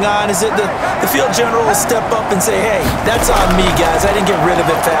are going on is that the field general will step up and say, hey, that's on me, guys. I didn't get rid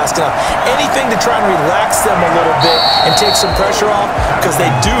of it fast enough. Anything to try and relax them a little bit and take some pressure off, because they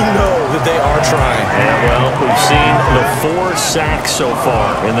do know that they are trying. And, well, we've seen the 4 sacks so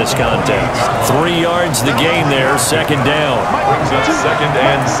far in this contest. 3 yards the gain there, 2nd down. Brings up 2nd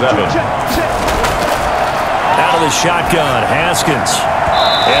and 7. Out of the shotgun, Haskins.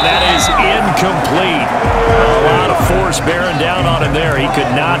 And that is incomplete. A lot of force bearing down on him there. He could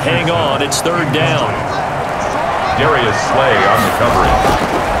not hang on. It's 3rd down. Darius Slay on the coverage.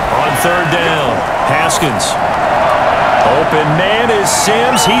 On 3rd down, Haskins. Open man is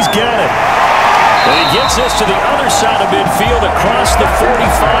Sims. He's got it. And he gets this to the other side of midfield across the 45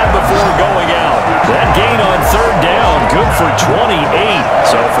 before going out. That gain on 3rd down, good for 28.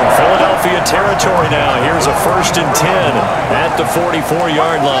 So from Philadelphia territory now, here's a 1st and 10 at the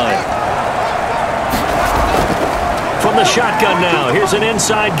 44-yard line. from the shotgun now. Here's an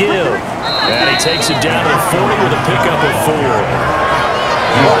inside give. And he takes it down to the 40 with a pickup of 4.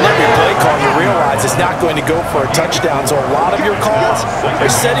 Well, on every play call, you realize it's not going to go for a touchdown. So a lot of your calls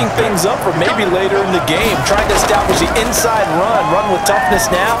are setting things up for maybe later in the game, trying to establish the inside run with toughness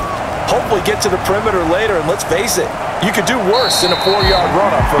now, hopefully get to the perimeter later. And let's face it, you could do worse than a 4-yard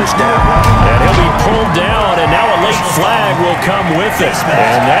run on first down. And he'll be pulled down, and now a late flag will come with it.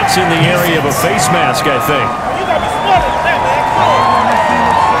 And that's in the area of a face mask, I think.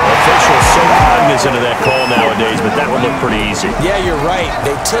 Officials so cognizant of that call nowadays, but that would look pretty easy. Yeah, you're right.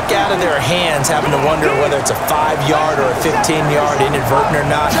 They took out of their hands having to wonder whether it's a 5-yard or a 15-yard inadvertent or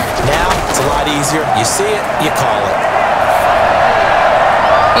not. Now, it's a lot easier. You see it, you call it.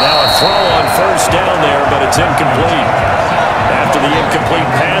 And now a throw on first down there, but it's incomplete. After the incomplete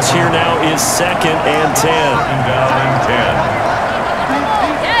pass, here now is 2nd and 10. Down and 10.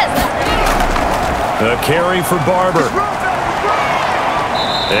 The carry for Barber.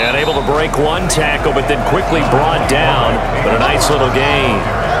 And able to break one tackle, but then quickly brought down. But a nice little gain.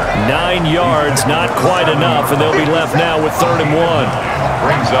 9 yards, not quite enough, and they'll be left now with 3rd and 1.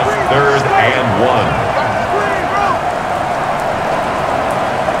 Brings up 3rd and 1.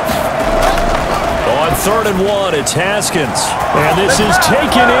 On 3rd and 1, it's Haskins. And this is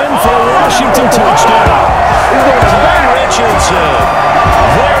taken in for a Washington touchdown. Richardson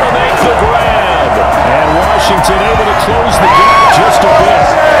there to make the grab. And Washington able to close the gap just a bit.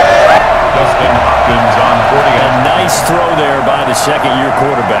 Justin Hopkins on 40. A nice throw there by the second-year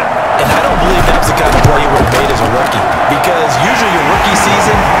quarterback. And I don't believe that was the kind of play you would have made as a rookie, because usually your rookie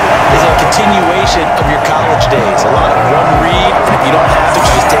season is a continuation of your college days. A lot of one read, and if you don't have it,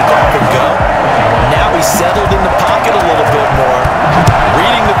 you just take off and go. Now he's settled in the pocket a little bit more,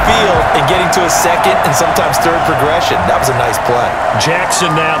 reading the field and getting to a second and sometimes third progression. That was a nice play.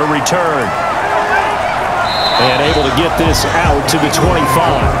 Jackson now to return. And able to get this out to the 25.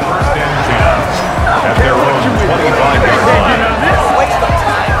 1st and 10. At their own 25-yard line.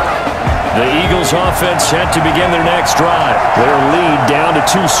 The Eagles offense set to begin their next drive. Their lead down to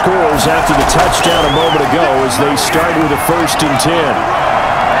 2 scores after the touchdown a moment ago as they start with a 1st and 10.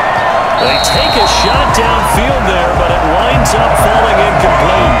 They take a shot downfield there, but it winds up falling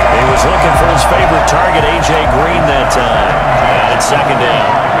incomplete. He was looking for his favorite target, A.J. Green, that time. And it's 2nd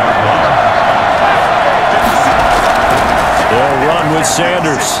down. They'll run with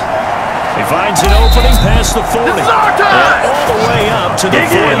Sanders. He finds an opening past the 40. And all the way up to the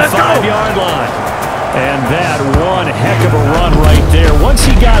 45-yard line. And that one heck of a run right there. Once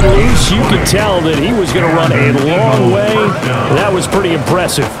he got loose, you could tell that he was going to run a long way. That was pretty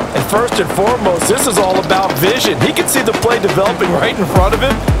impressive. And first and foremost, this is all about vision. He can see the play developing right in front of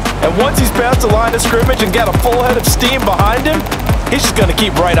him. And once he's past the line of scrimmage and got a full head of steam behind him, he's just going to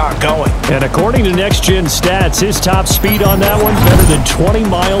keep right on going. And according to Next Gen Stats, his top speed on that one better than 20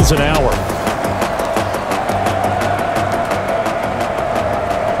 miles an hour.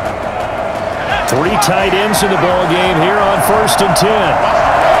 Three tight ends in the ball game here on 1st and 10.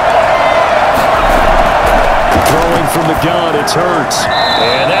 Throwing from the gun, it's Hurts.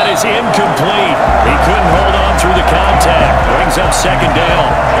 And that is incomplete. He couldn't hold on through the contact. Brings up 2nd down.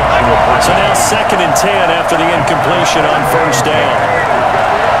 So now 2nd and 10 after the incompletion on 1st down.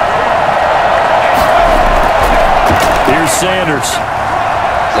 Here's Sanders.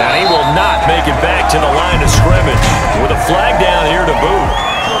 And he will not make it back to the line of scrimmage with a flag down here to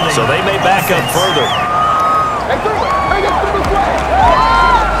boot. So they may back up further.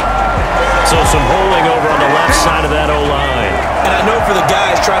 So some holding over on the left side of that O-line. And I know for the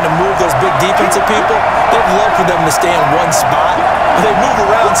guys trying to move those big defensive people, they'd love for them to stay in one spot. But they move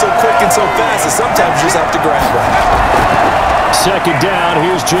around so quick and so fast that sometimes you just have to grab them. 2nd down,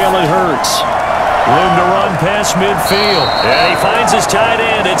 here's Jalen Hurts. Room to run past midfield. And he finds his tight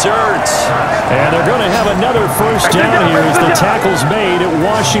end. It's Hurts. And they're going to have another 1st down here as the tackle's made at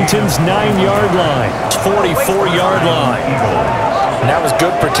Washington's 9-yard line. 44-yard line. And that was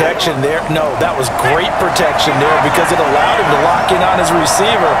good protection there. No, that was great protection there because it allowed him to lock in on his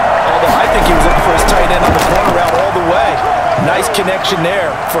receiver. Although I think he was looking for his tight end on the corner route all the way. Nice connection there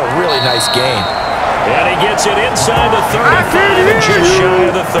for a really nice gain. And he gets it inside the 35 and just shy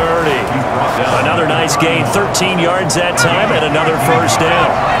of the 30. Another nice gain, 13 yards that time, and another 1st down.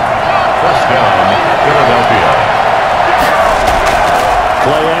 1st down, Philadelphia.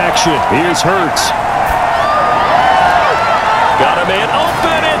 Play action. Here's Hurts. Got a man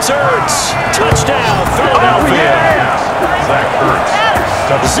open. It's Hurts. Touchdown, Philadelphia. Zach Ertz.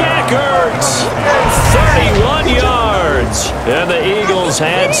 Zach Ertz. 31 yards. And the Eagles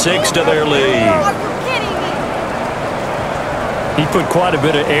had 6 to their lead. He put quite a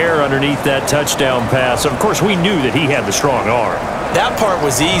bit of air underneath that touchdown pass. Of course, we knew that he had the strong arm. That part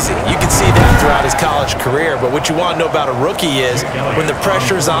was easy. You can see that throughout his college career. But what you want to know about a rookie is when the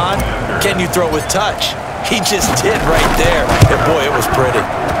pressure's on, can you throw with touch? He just did right there. And, boy, it was pretty.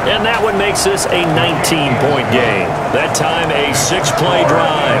 And that one makes this a 19-point game. That time a 6-play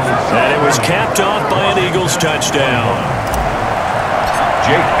drive. And it was capped off by an Eagles touchdown.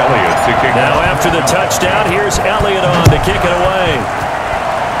 Jake Elliott to kick. Now after the touchdown, here's Elliott on to kick it away.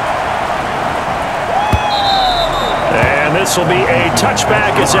 And this will be a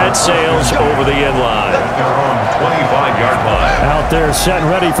touchback as that sails over the end line. Their own 25-yard line. Out there set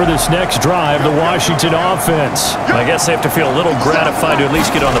ready for this next drive, the Washington offense. I guess they have to feel a little gratified to at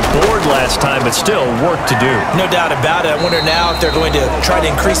least get on the board last time, but still work to do. No doubt about it. I wonder now if they're going to try to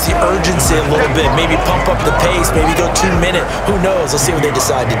increase the urgency a little bit, maybe pump up the pace, maybe go 2-minute. Who knows? Let's see what they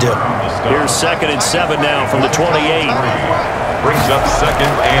decide to do. Here's 2nd and 7 now from the 28. Brings up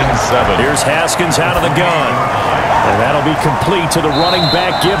 2nd and 7. Here's Haskins out of the gun. And that'll be complete to the running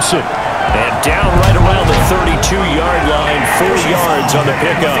back, Gibson. And down right around the 32-yard line, 4 yards on the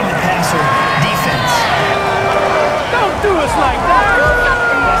pickup. Don't do us like that.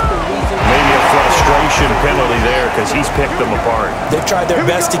 Maybe a frustration penalty there because he's picked them apart. They've tried their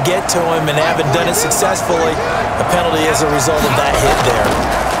best to get to him and haven't done it successfully. A penalty as a result of that hit there.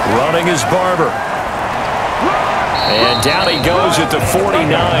 Running is Barber. And down he goes at the 49,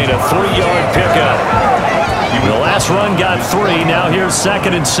 a 3-yard pickup. The last run got 3. Now here's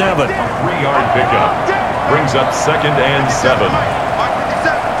 2nd and 7. 3-yard pickup. Brings up 2nd and 7.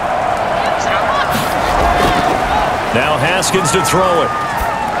 Now Haskins to throw it.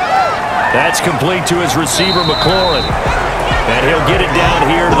 That's complete to his receiver, McLaurin. And he'll get it down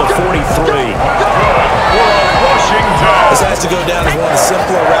here to the 43. This has to go down as one of the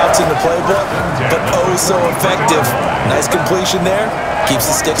simpler routes in the playbook, but oh so effective. Nice completion there. Keeps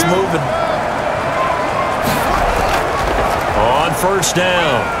the sticks moving. On 1st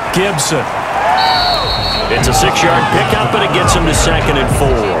down, Gibson. It's a 6-yard pickup, and it gets him to 2nd and 4.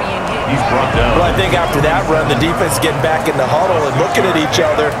 He's brought down. Well, I think after that run, the defense is getting back in the huddle and looking at each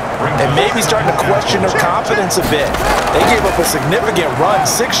other and maybe starting to question their confidence a bit. They gave up a significant run,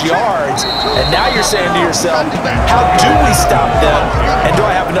 6 yards, and now you're saying to yourself, how do we stop them, and do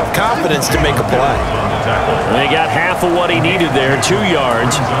I have enough confidence to make a play? They got half of what he needed there, 2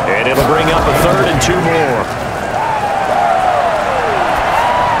 yards, and it'll bring up a 3rd and 2 more.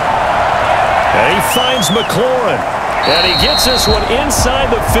 And he finds McLaurin. And he gets this one inside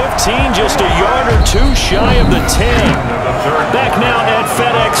the 15, just a yard or 2 shy of the 10. Back now at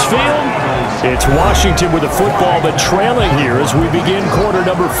FedEx Field. It's Washington with the football, but trailing here as we begin quarter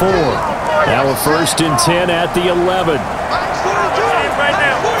number 4. Now a 1st and 10 at the 11.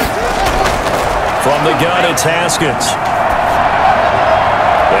 From the gun, it's Haskins.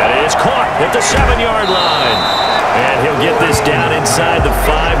 That is caught at the 7-yard line. And he'll get this down inside the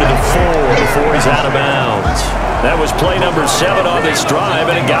 5 to the 4 before he's out of bounds. That was play number 7 on this drive,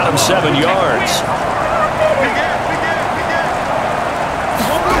 and it got him 7 yards.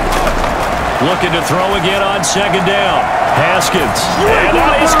 Looking to throw again on 2nd down. Haskins. And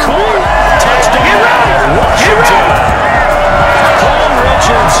that is caught. Touchdown, Washington. Cole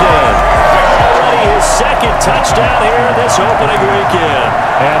Richardson. His 2nd touchdown here this opening weekend.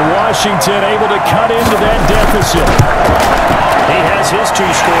 And Washington able to cut into that deficit. He has his 2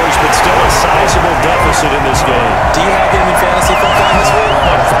 scores, but still a sizable deficit in this game. Do you have him in fantasy football this week?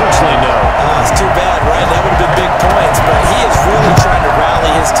 Unfortunately, no. It's too bad, right? That would have been big points, but he is really trying to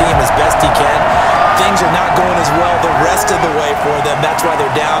rally his team as best he can. Things are not going as well the rest of the way for them. That's why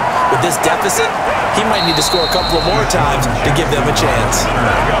they're down. With this deficit, he might need to score a couple of more times to give them a chance.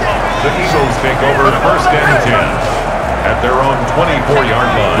 The Eagles take over 1st and 10 at their own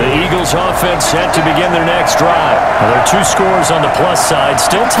 24-yard line. The Eagles offense set to begin their next drive. Well, there are 2 scores on the plus side.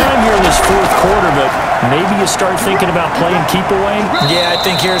 Still time here in this 4th quarter, but maybe you start thinking about playing keep away? Yeah, I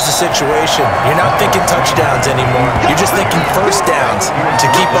think here's the situation. You're not thinking touchdowns anymore. You're just thinking 1st downs. To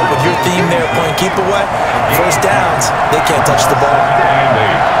keep up with your theme there, playing keep away, 1st downs, they can't touch the ball.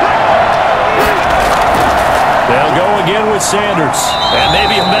 They'll go again with Sanders. And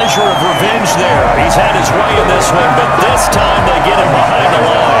maybe a measure of revenge there. He's had his way in this one, but this time they get him behind the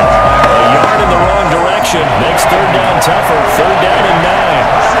line. A yard in the wrong direction. Makes 3rd down tougher. 3rd down and 9.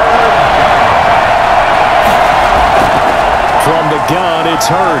 From the gun,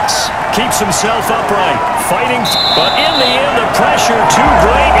 it's Hurts. Keeps himself upright. Fighting. But in the end, the pressure too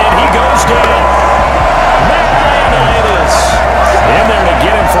great, and he goes down. Matt in there to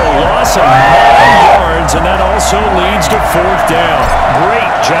get him for a loss of 9 yards yards, and that also leads to 4th down.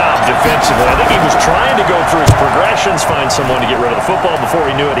 Great job defensively. I think he was trying to go through his progressions, find someone to get rid of the football. Before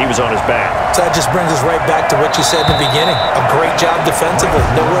he knew it, he was on his back. So that just brings us right back to what you said in the beginning. A great job defensively.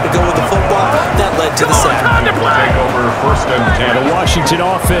 Nowhere to go with the football. That led to the sack. Take over 1st and 10. The Washington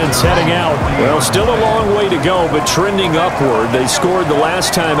offense heading out. Well, still a long way to go, but trending upward. They scored the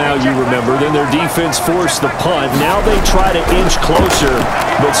last time out, you remember. Then their defense forced the punt. Now they try to inch closer,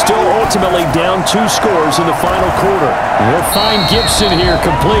 but still ultimately down 2 scores in the final quarter. We'll find Gibson here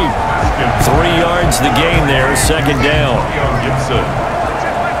complete. 3 yards the gain there, 2nd down. Gibson.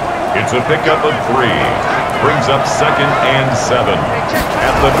 It's a pickup of 3. Brings up 2nd and 7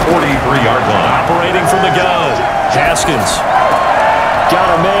 at the 43-yard line. Operating from the gun. Haskins. Got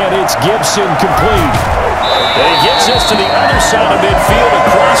a man. It's Gibson complete. And he gets us to the other side of midfield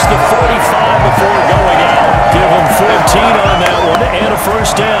across the 45 before going out. Give him 14 on that one and a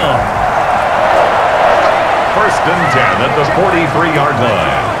 1st down. 1st and 10 at the 43-yard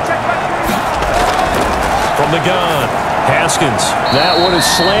line. From the gun, Haskins. That one is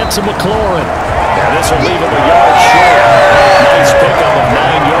slant to McLaurin. And this will leave him a yard short. Nice pickup of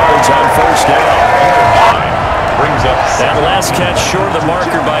 9 yards on 1st down. Brings up that last catch short of the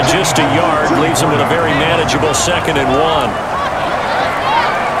marker by just a yard. Leaves him with a very manageable 2nd and 1.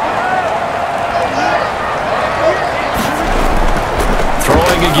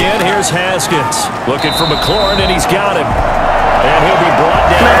 Throwing again, here's Haskins. Looking for McLaurin, and he's got him. And he'll be brought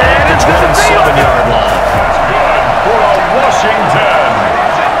down at the 27-yard line. For Washington.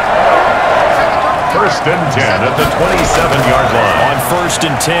 1st and 10 at the 27-yard line. On 1st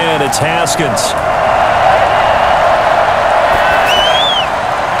and 10, it's Haskins.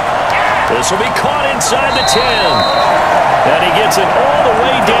 This will be caught inside the 10. And he gets it all the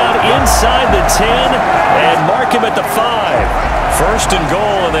way down inside the 10 and mark him at the 5. 1st and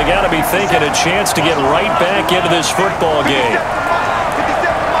goal, and they got to be thinking a chance to get right back into this football game.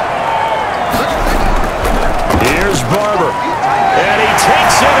 Here's Barber. And he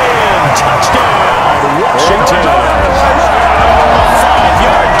takes it in. Touchdown, Washington. A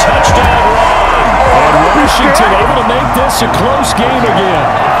 5-yard touchdown run. And Washington able to make this a close game again.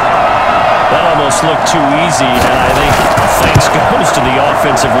 That almost looked too easy, and I think thanks goes to the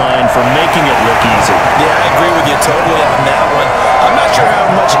offensive line for making it look easy. Yeah, I agree with you totally on that one. I'm not sure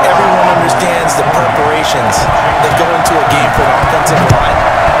how much everyone understands the preparations that go into a game for an offensive line,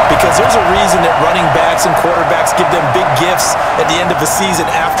 because there's a reason that running backs and quarterbacks give them big gifts at the end of the season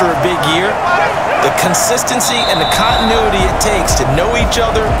after a big year. The consistency and the continuity it takes to know each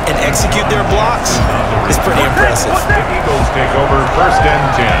other and execute their blocks is pretty impressive. The Eagles take over 1st and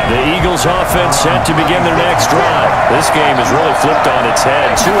 10. The Eagles offense set to begin their next drive. This game has really flipped on its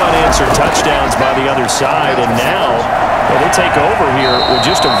head. 2 unanswered touchdowns by the other side, and now they take over here with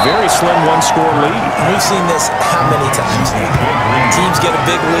just a very slim 1-score lead. We've seen this how many times now? Teams get a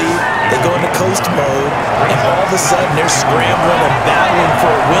big lead, they go into coast mode, and all of a sudden they're scrambling and battling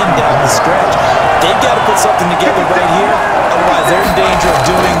for a win down the stretch. They've got to put something together right here, otherwise they're in danger of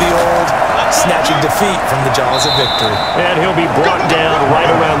doing the old snatching defeat from the jaws of victory. And he'll be brought down right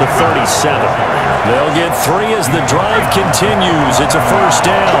around the 37. They'll get 3 as the drive continues. It's a 1st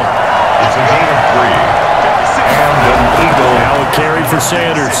down. It's a gain of 3. And an Eagle. Now a carry for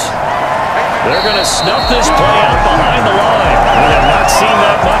Sanders. They're going to snuff this play out behind the line. We have not seen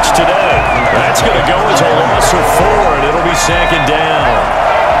that much today. That's going to go as a loss of 4, and it'll be 2nd down.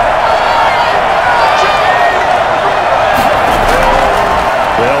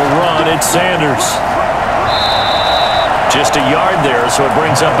 They'll run. It's Sanders. Just a yard there, so it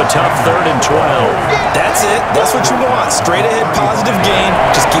brings up a tough 3rd and 12. That's it. That's what you want. Straight ahead, positive gain.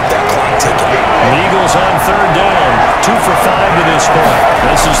 Just keep that clock ticking. The Eagles on 3rd down. 2 for 5 to this point.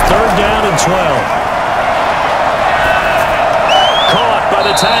 This is 3rd down and 12. Caught by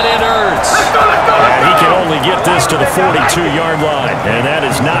the tight end Ertz. And he can only get this to the 42-yard line. And that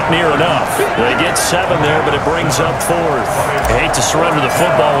is not near enough. They get 7 there, but it brings up 4th. I hate to surrender the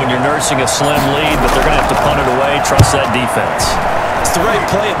football when you're nursing a slim lead, but they're going to have to punt it away. Trust that defense. It's the right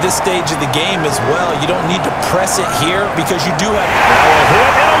play at this stage of the game as well. You don't need to press it here because you do have... Now a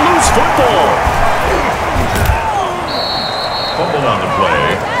hit and a loose football. Fumble on the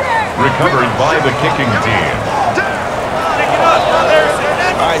play. Recovered by the kicking team.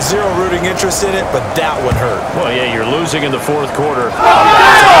 All right, zero rooting interest in it, but that one hurt. Well, yeah, you're losing in the 4th quarter.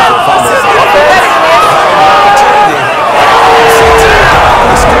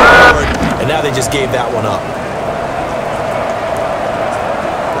 And now they just gave that one up.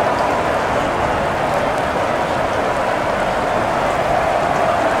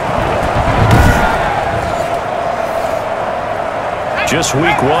 just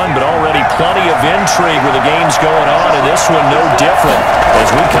week 1, but already plenty of intrigue with the games going on, and this one no different as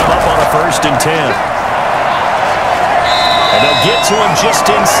we come up on a 1st and 10. And they'll get to him just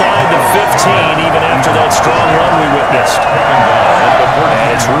inside the 15, even after that strong run we witnessed.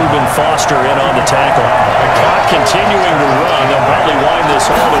 And it's Reuben Foster in on the tackle. The clock continuing to run. They'll probably wind this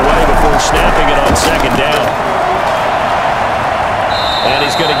all the way before snapping it on 2nd down. And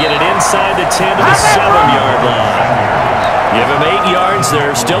he's going to get it inside the 10 to the 7-yard line. Give him 8 yards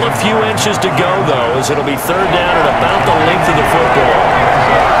there. Still a few inches to go, though, as it'll be 3rd down at about the length of the football.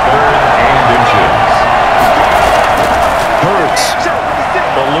 3rd and inches. Hurts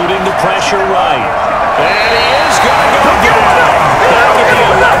eluding the pressure right. And he is going to go get it. Back at the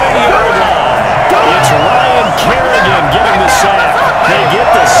 11-yard line. It's Ryan Kerrigan getting the sack. They get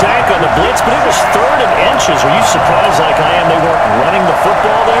the sack on the blitz, but it was 3rd and inches. Are you surprised like I am they weren't running the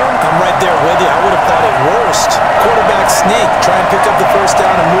football there? I'm right there with you. I would have thought it worst. Quarterback sneak, try and pick up the 1st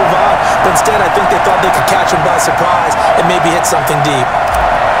down and move on. But instead, I think they thought they could catch him by surprise and maybe hit something deep.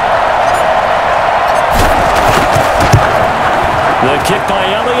 The kick by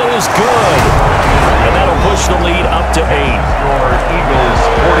Elliott is good. And that'll push the lead up to 8. Eagles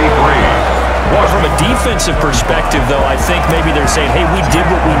 43. Well, from a defensive perspective, though, I think maybe they're saying, hey, we did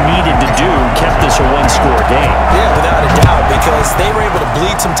what we needed to do, kept this a 1-score game. Yeah, without a doubt, because they were able to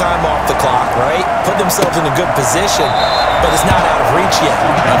bleed some time off the clock, right? Put themselves in a good position, but it's not out of reach yet,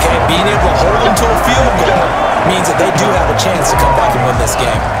 okay? Being able to hold them to a field goal means that they do have a chance to come back and win this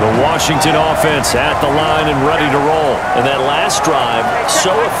game. The Washington offense at the line and ready to roll. And that last drive,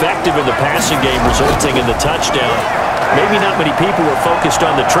 so effective in the passing game, resulting in the touchdown. Maybe not many people were focused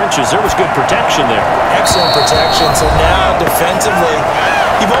on the trenches. There was good protection there. Excellent protection. So now, defensively,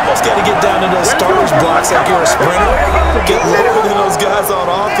 you've almost got to get down to those starters blocks like you're a sprinter. Get lower than those guys on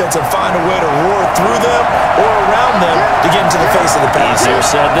offense and find a way to roar through them or around them to get into the face of the pass. Easier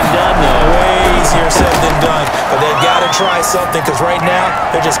said than done, though. Way easier said than done. But they've got to try something because right now,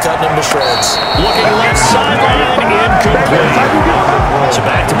 they're just cutting them to shreds. Looking left sideline, incomplete. So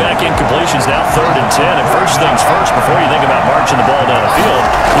back-to-back incompletions, now 3rd and 10. And first things first, before you think about marching the ball down the field,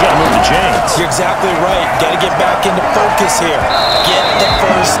 you got to move the chains. You're exactly right. Got to get back into focus here. Get the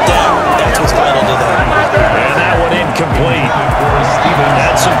 1st down. That's what's vital to them. And that one incomplete.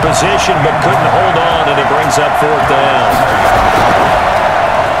 Had some position but couldn't hold on, and he brings up 4th down.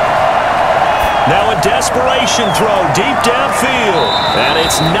 Now a desperation throw deep downfield. And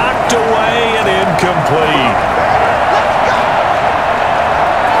it's knocked away and incomplete.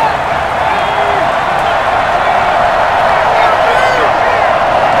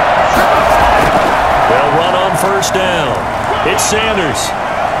 They'll run on 1st down. It's Sanders.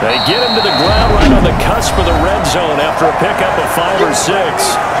 They get him to the ground right on the cusp of the red zone after a pickup of 5 or 6.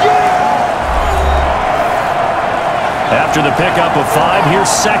 After the pickup of 5, here's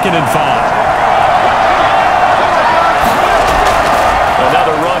 2nd and 5.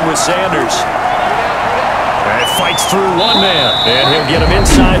 Another run with Sanders. And fights through one man. And he'll get him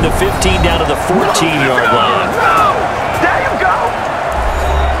inside the 15 down to the 14-yard line. There you go.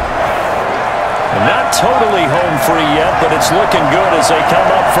 Not totally home free yet, but it's looking good as they come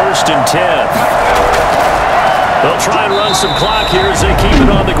up 1st and 10. They'll try and run some clock here as they keep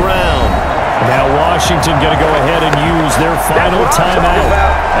it on the ground. Now Washington going to go ahead and use their final timeout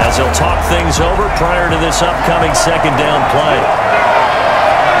as they'll talk things over prior to this upcoming 2nd down play.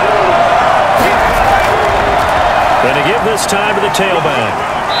 Going to give this time to the tailback.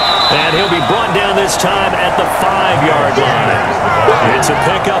 And he'll be brought down this time at the 5-yard line. It's a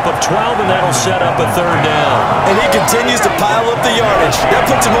pickup of 12, and that'll set up a 3rd down. And he continues to pile up the yardage. That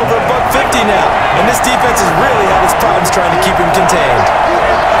puts him over $150 now. And this defense has really had its problems trying to keep him contained.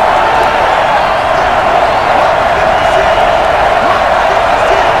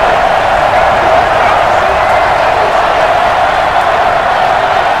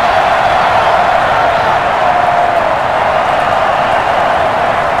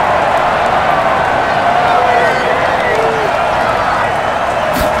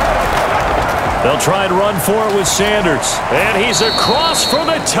 They'll try and run for it with Sanders. And he's across for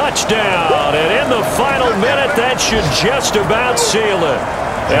the touchdown. And in the final minute, that should just about seal it.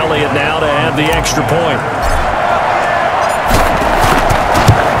 Elliott now to have the extra point.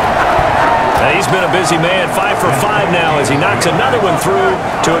 And he's been a busy man, 5 for 5 now as he knocks another one through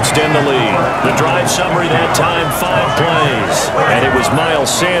to extend the lead. The drive summary that time, 5 plays. And it was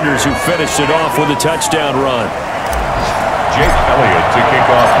Miles Sanders who finished it off with a touchdown run. Jake Elliott to kick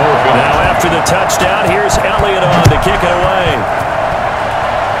off 4 minutes. Now after the touchdown, here's Elliott on to kick it away.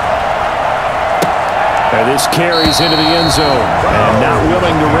 And this carries into the end zone. And not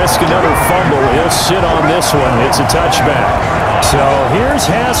willing to risk another fumble, he'll sit on this one. It's a touchback. So here's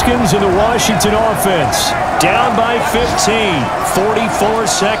Haskins in the Washington offense. Down by 15. 44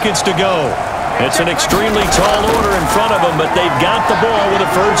 seconds to go. It's an extremely tall order in front of them, but they've got the ball with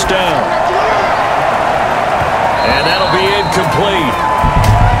a first down. And that'll be incomplete.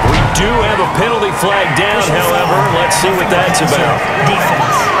 We do have a penalty flag down, however. Let's see what that's about.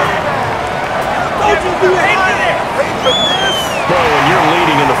 Well, when you're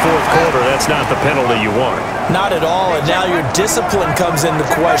leading in the fourth quarter, that's not the penalty you want. Not at all, and now your discipline comes into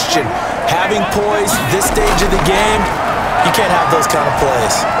question. Having poise this stage of the game, you can't have those kind of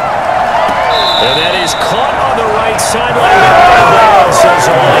plays. And that is caught on the right sideline. Says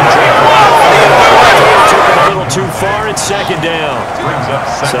a line took it a little too far. It's second down.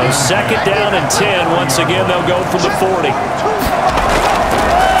 So second down and 10. Once again, they'll go from the 40.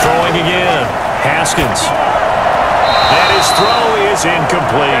 Throwing again. Haskins. And his throw is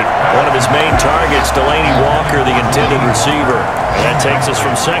incomplete. One of his main targets, Delaney Walker, the intended receiver. And that takes us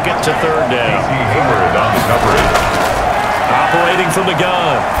from second to third down. Operating from the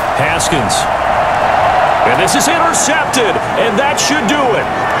gun, Haskins. And this is intercepted, and that should do it.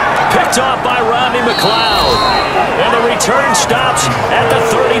 Picked off by Rodney McLeod. And the return stops at the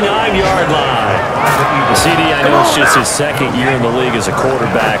 39-yard line. CD, I know it's just his second year in the league as a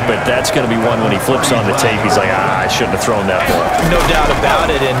quarterback, but that's going to be one when he flips on the tape. He's like, I shouldn't have thrown that ball. No doubt about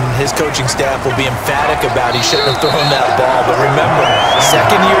it, and his coaching staff will be emphatic about he shouldn't have thrown that ball. But remember,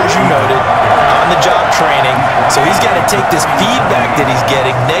 second year, as you noted, on-the-job training, so he's got to take this feedback that he's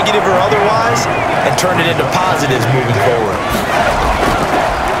getting, negative or otherwise, and turn it into positives moving forward.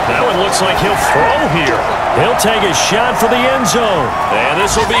 That one looks like he'll throw here. He'll take a shot for the end zone. And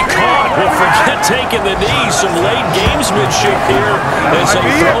this will be caught. We'll forget taking the knee. Some late gamesmanship here as they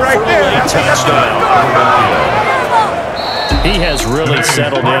throw for a late touchdown. He has really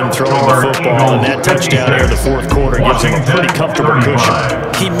settled in throwing the football, and that touchdown here in the fourth quarter gives him a pretty comfortable cushion.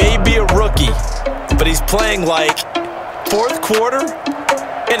 He may be a rookie, but he's playing like fourth quarter,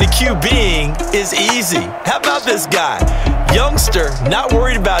 and the QBing is easy. How about this guy? Youngster, not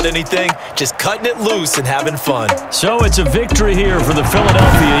worried about anything, just cutting it loose and having fun. So it's a victory here for the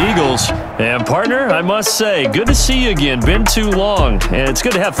Philadelphia Eagles. And partner, I must say, good to see you again. Been too long. And it's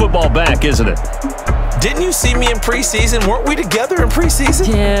good to have football back, isn't it? Didn't you see me in preseason? Weren't we together in preseason?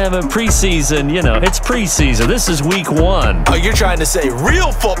 Yeah, but preseason, you know, it's preseason. This is week one. Oh, you're trying to say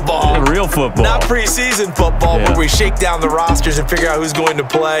real football. Yeah, real football. Not preseason football where we shake down the rosters and figure out who's going to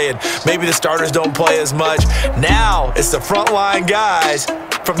play, and maybe the starters don't play as much. Now it's the frontline guys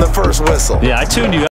from the first whistle. Yeah, I tuned you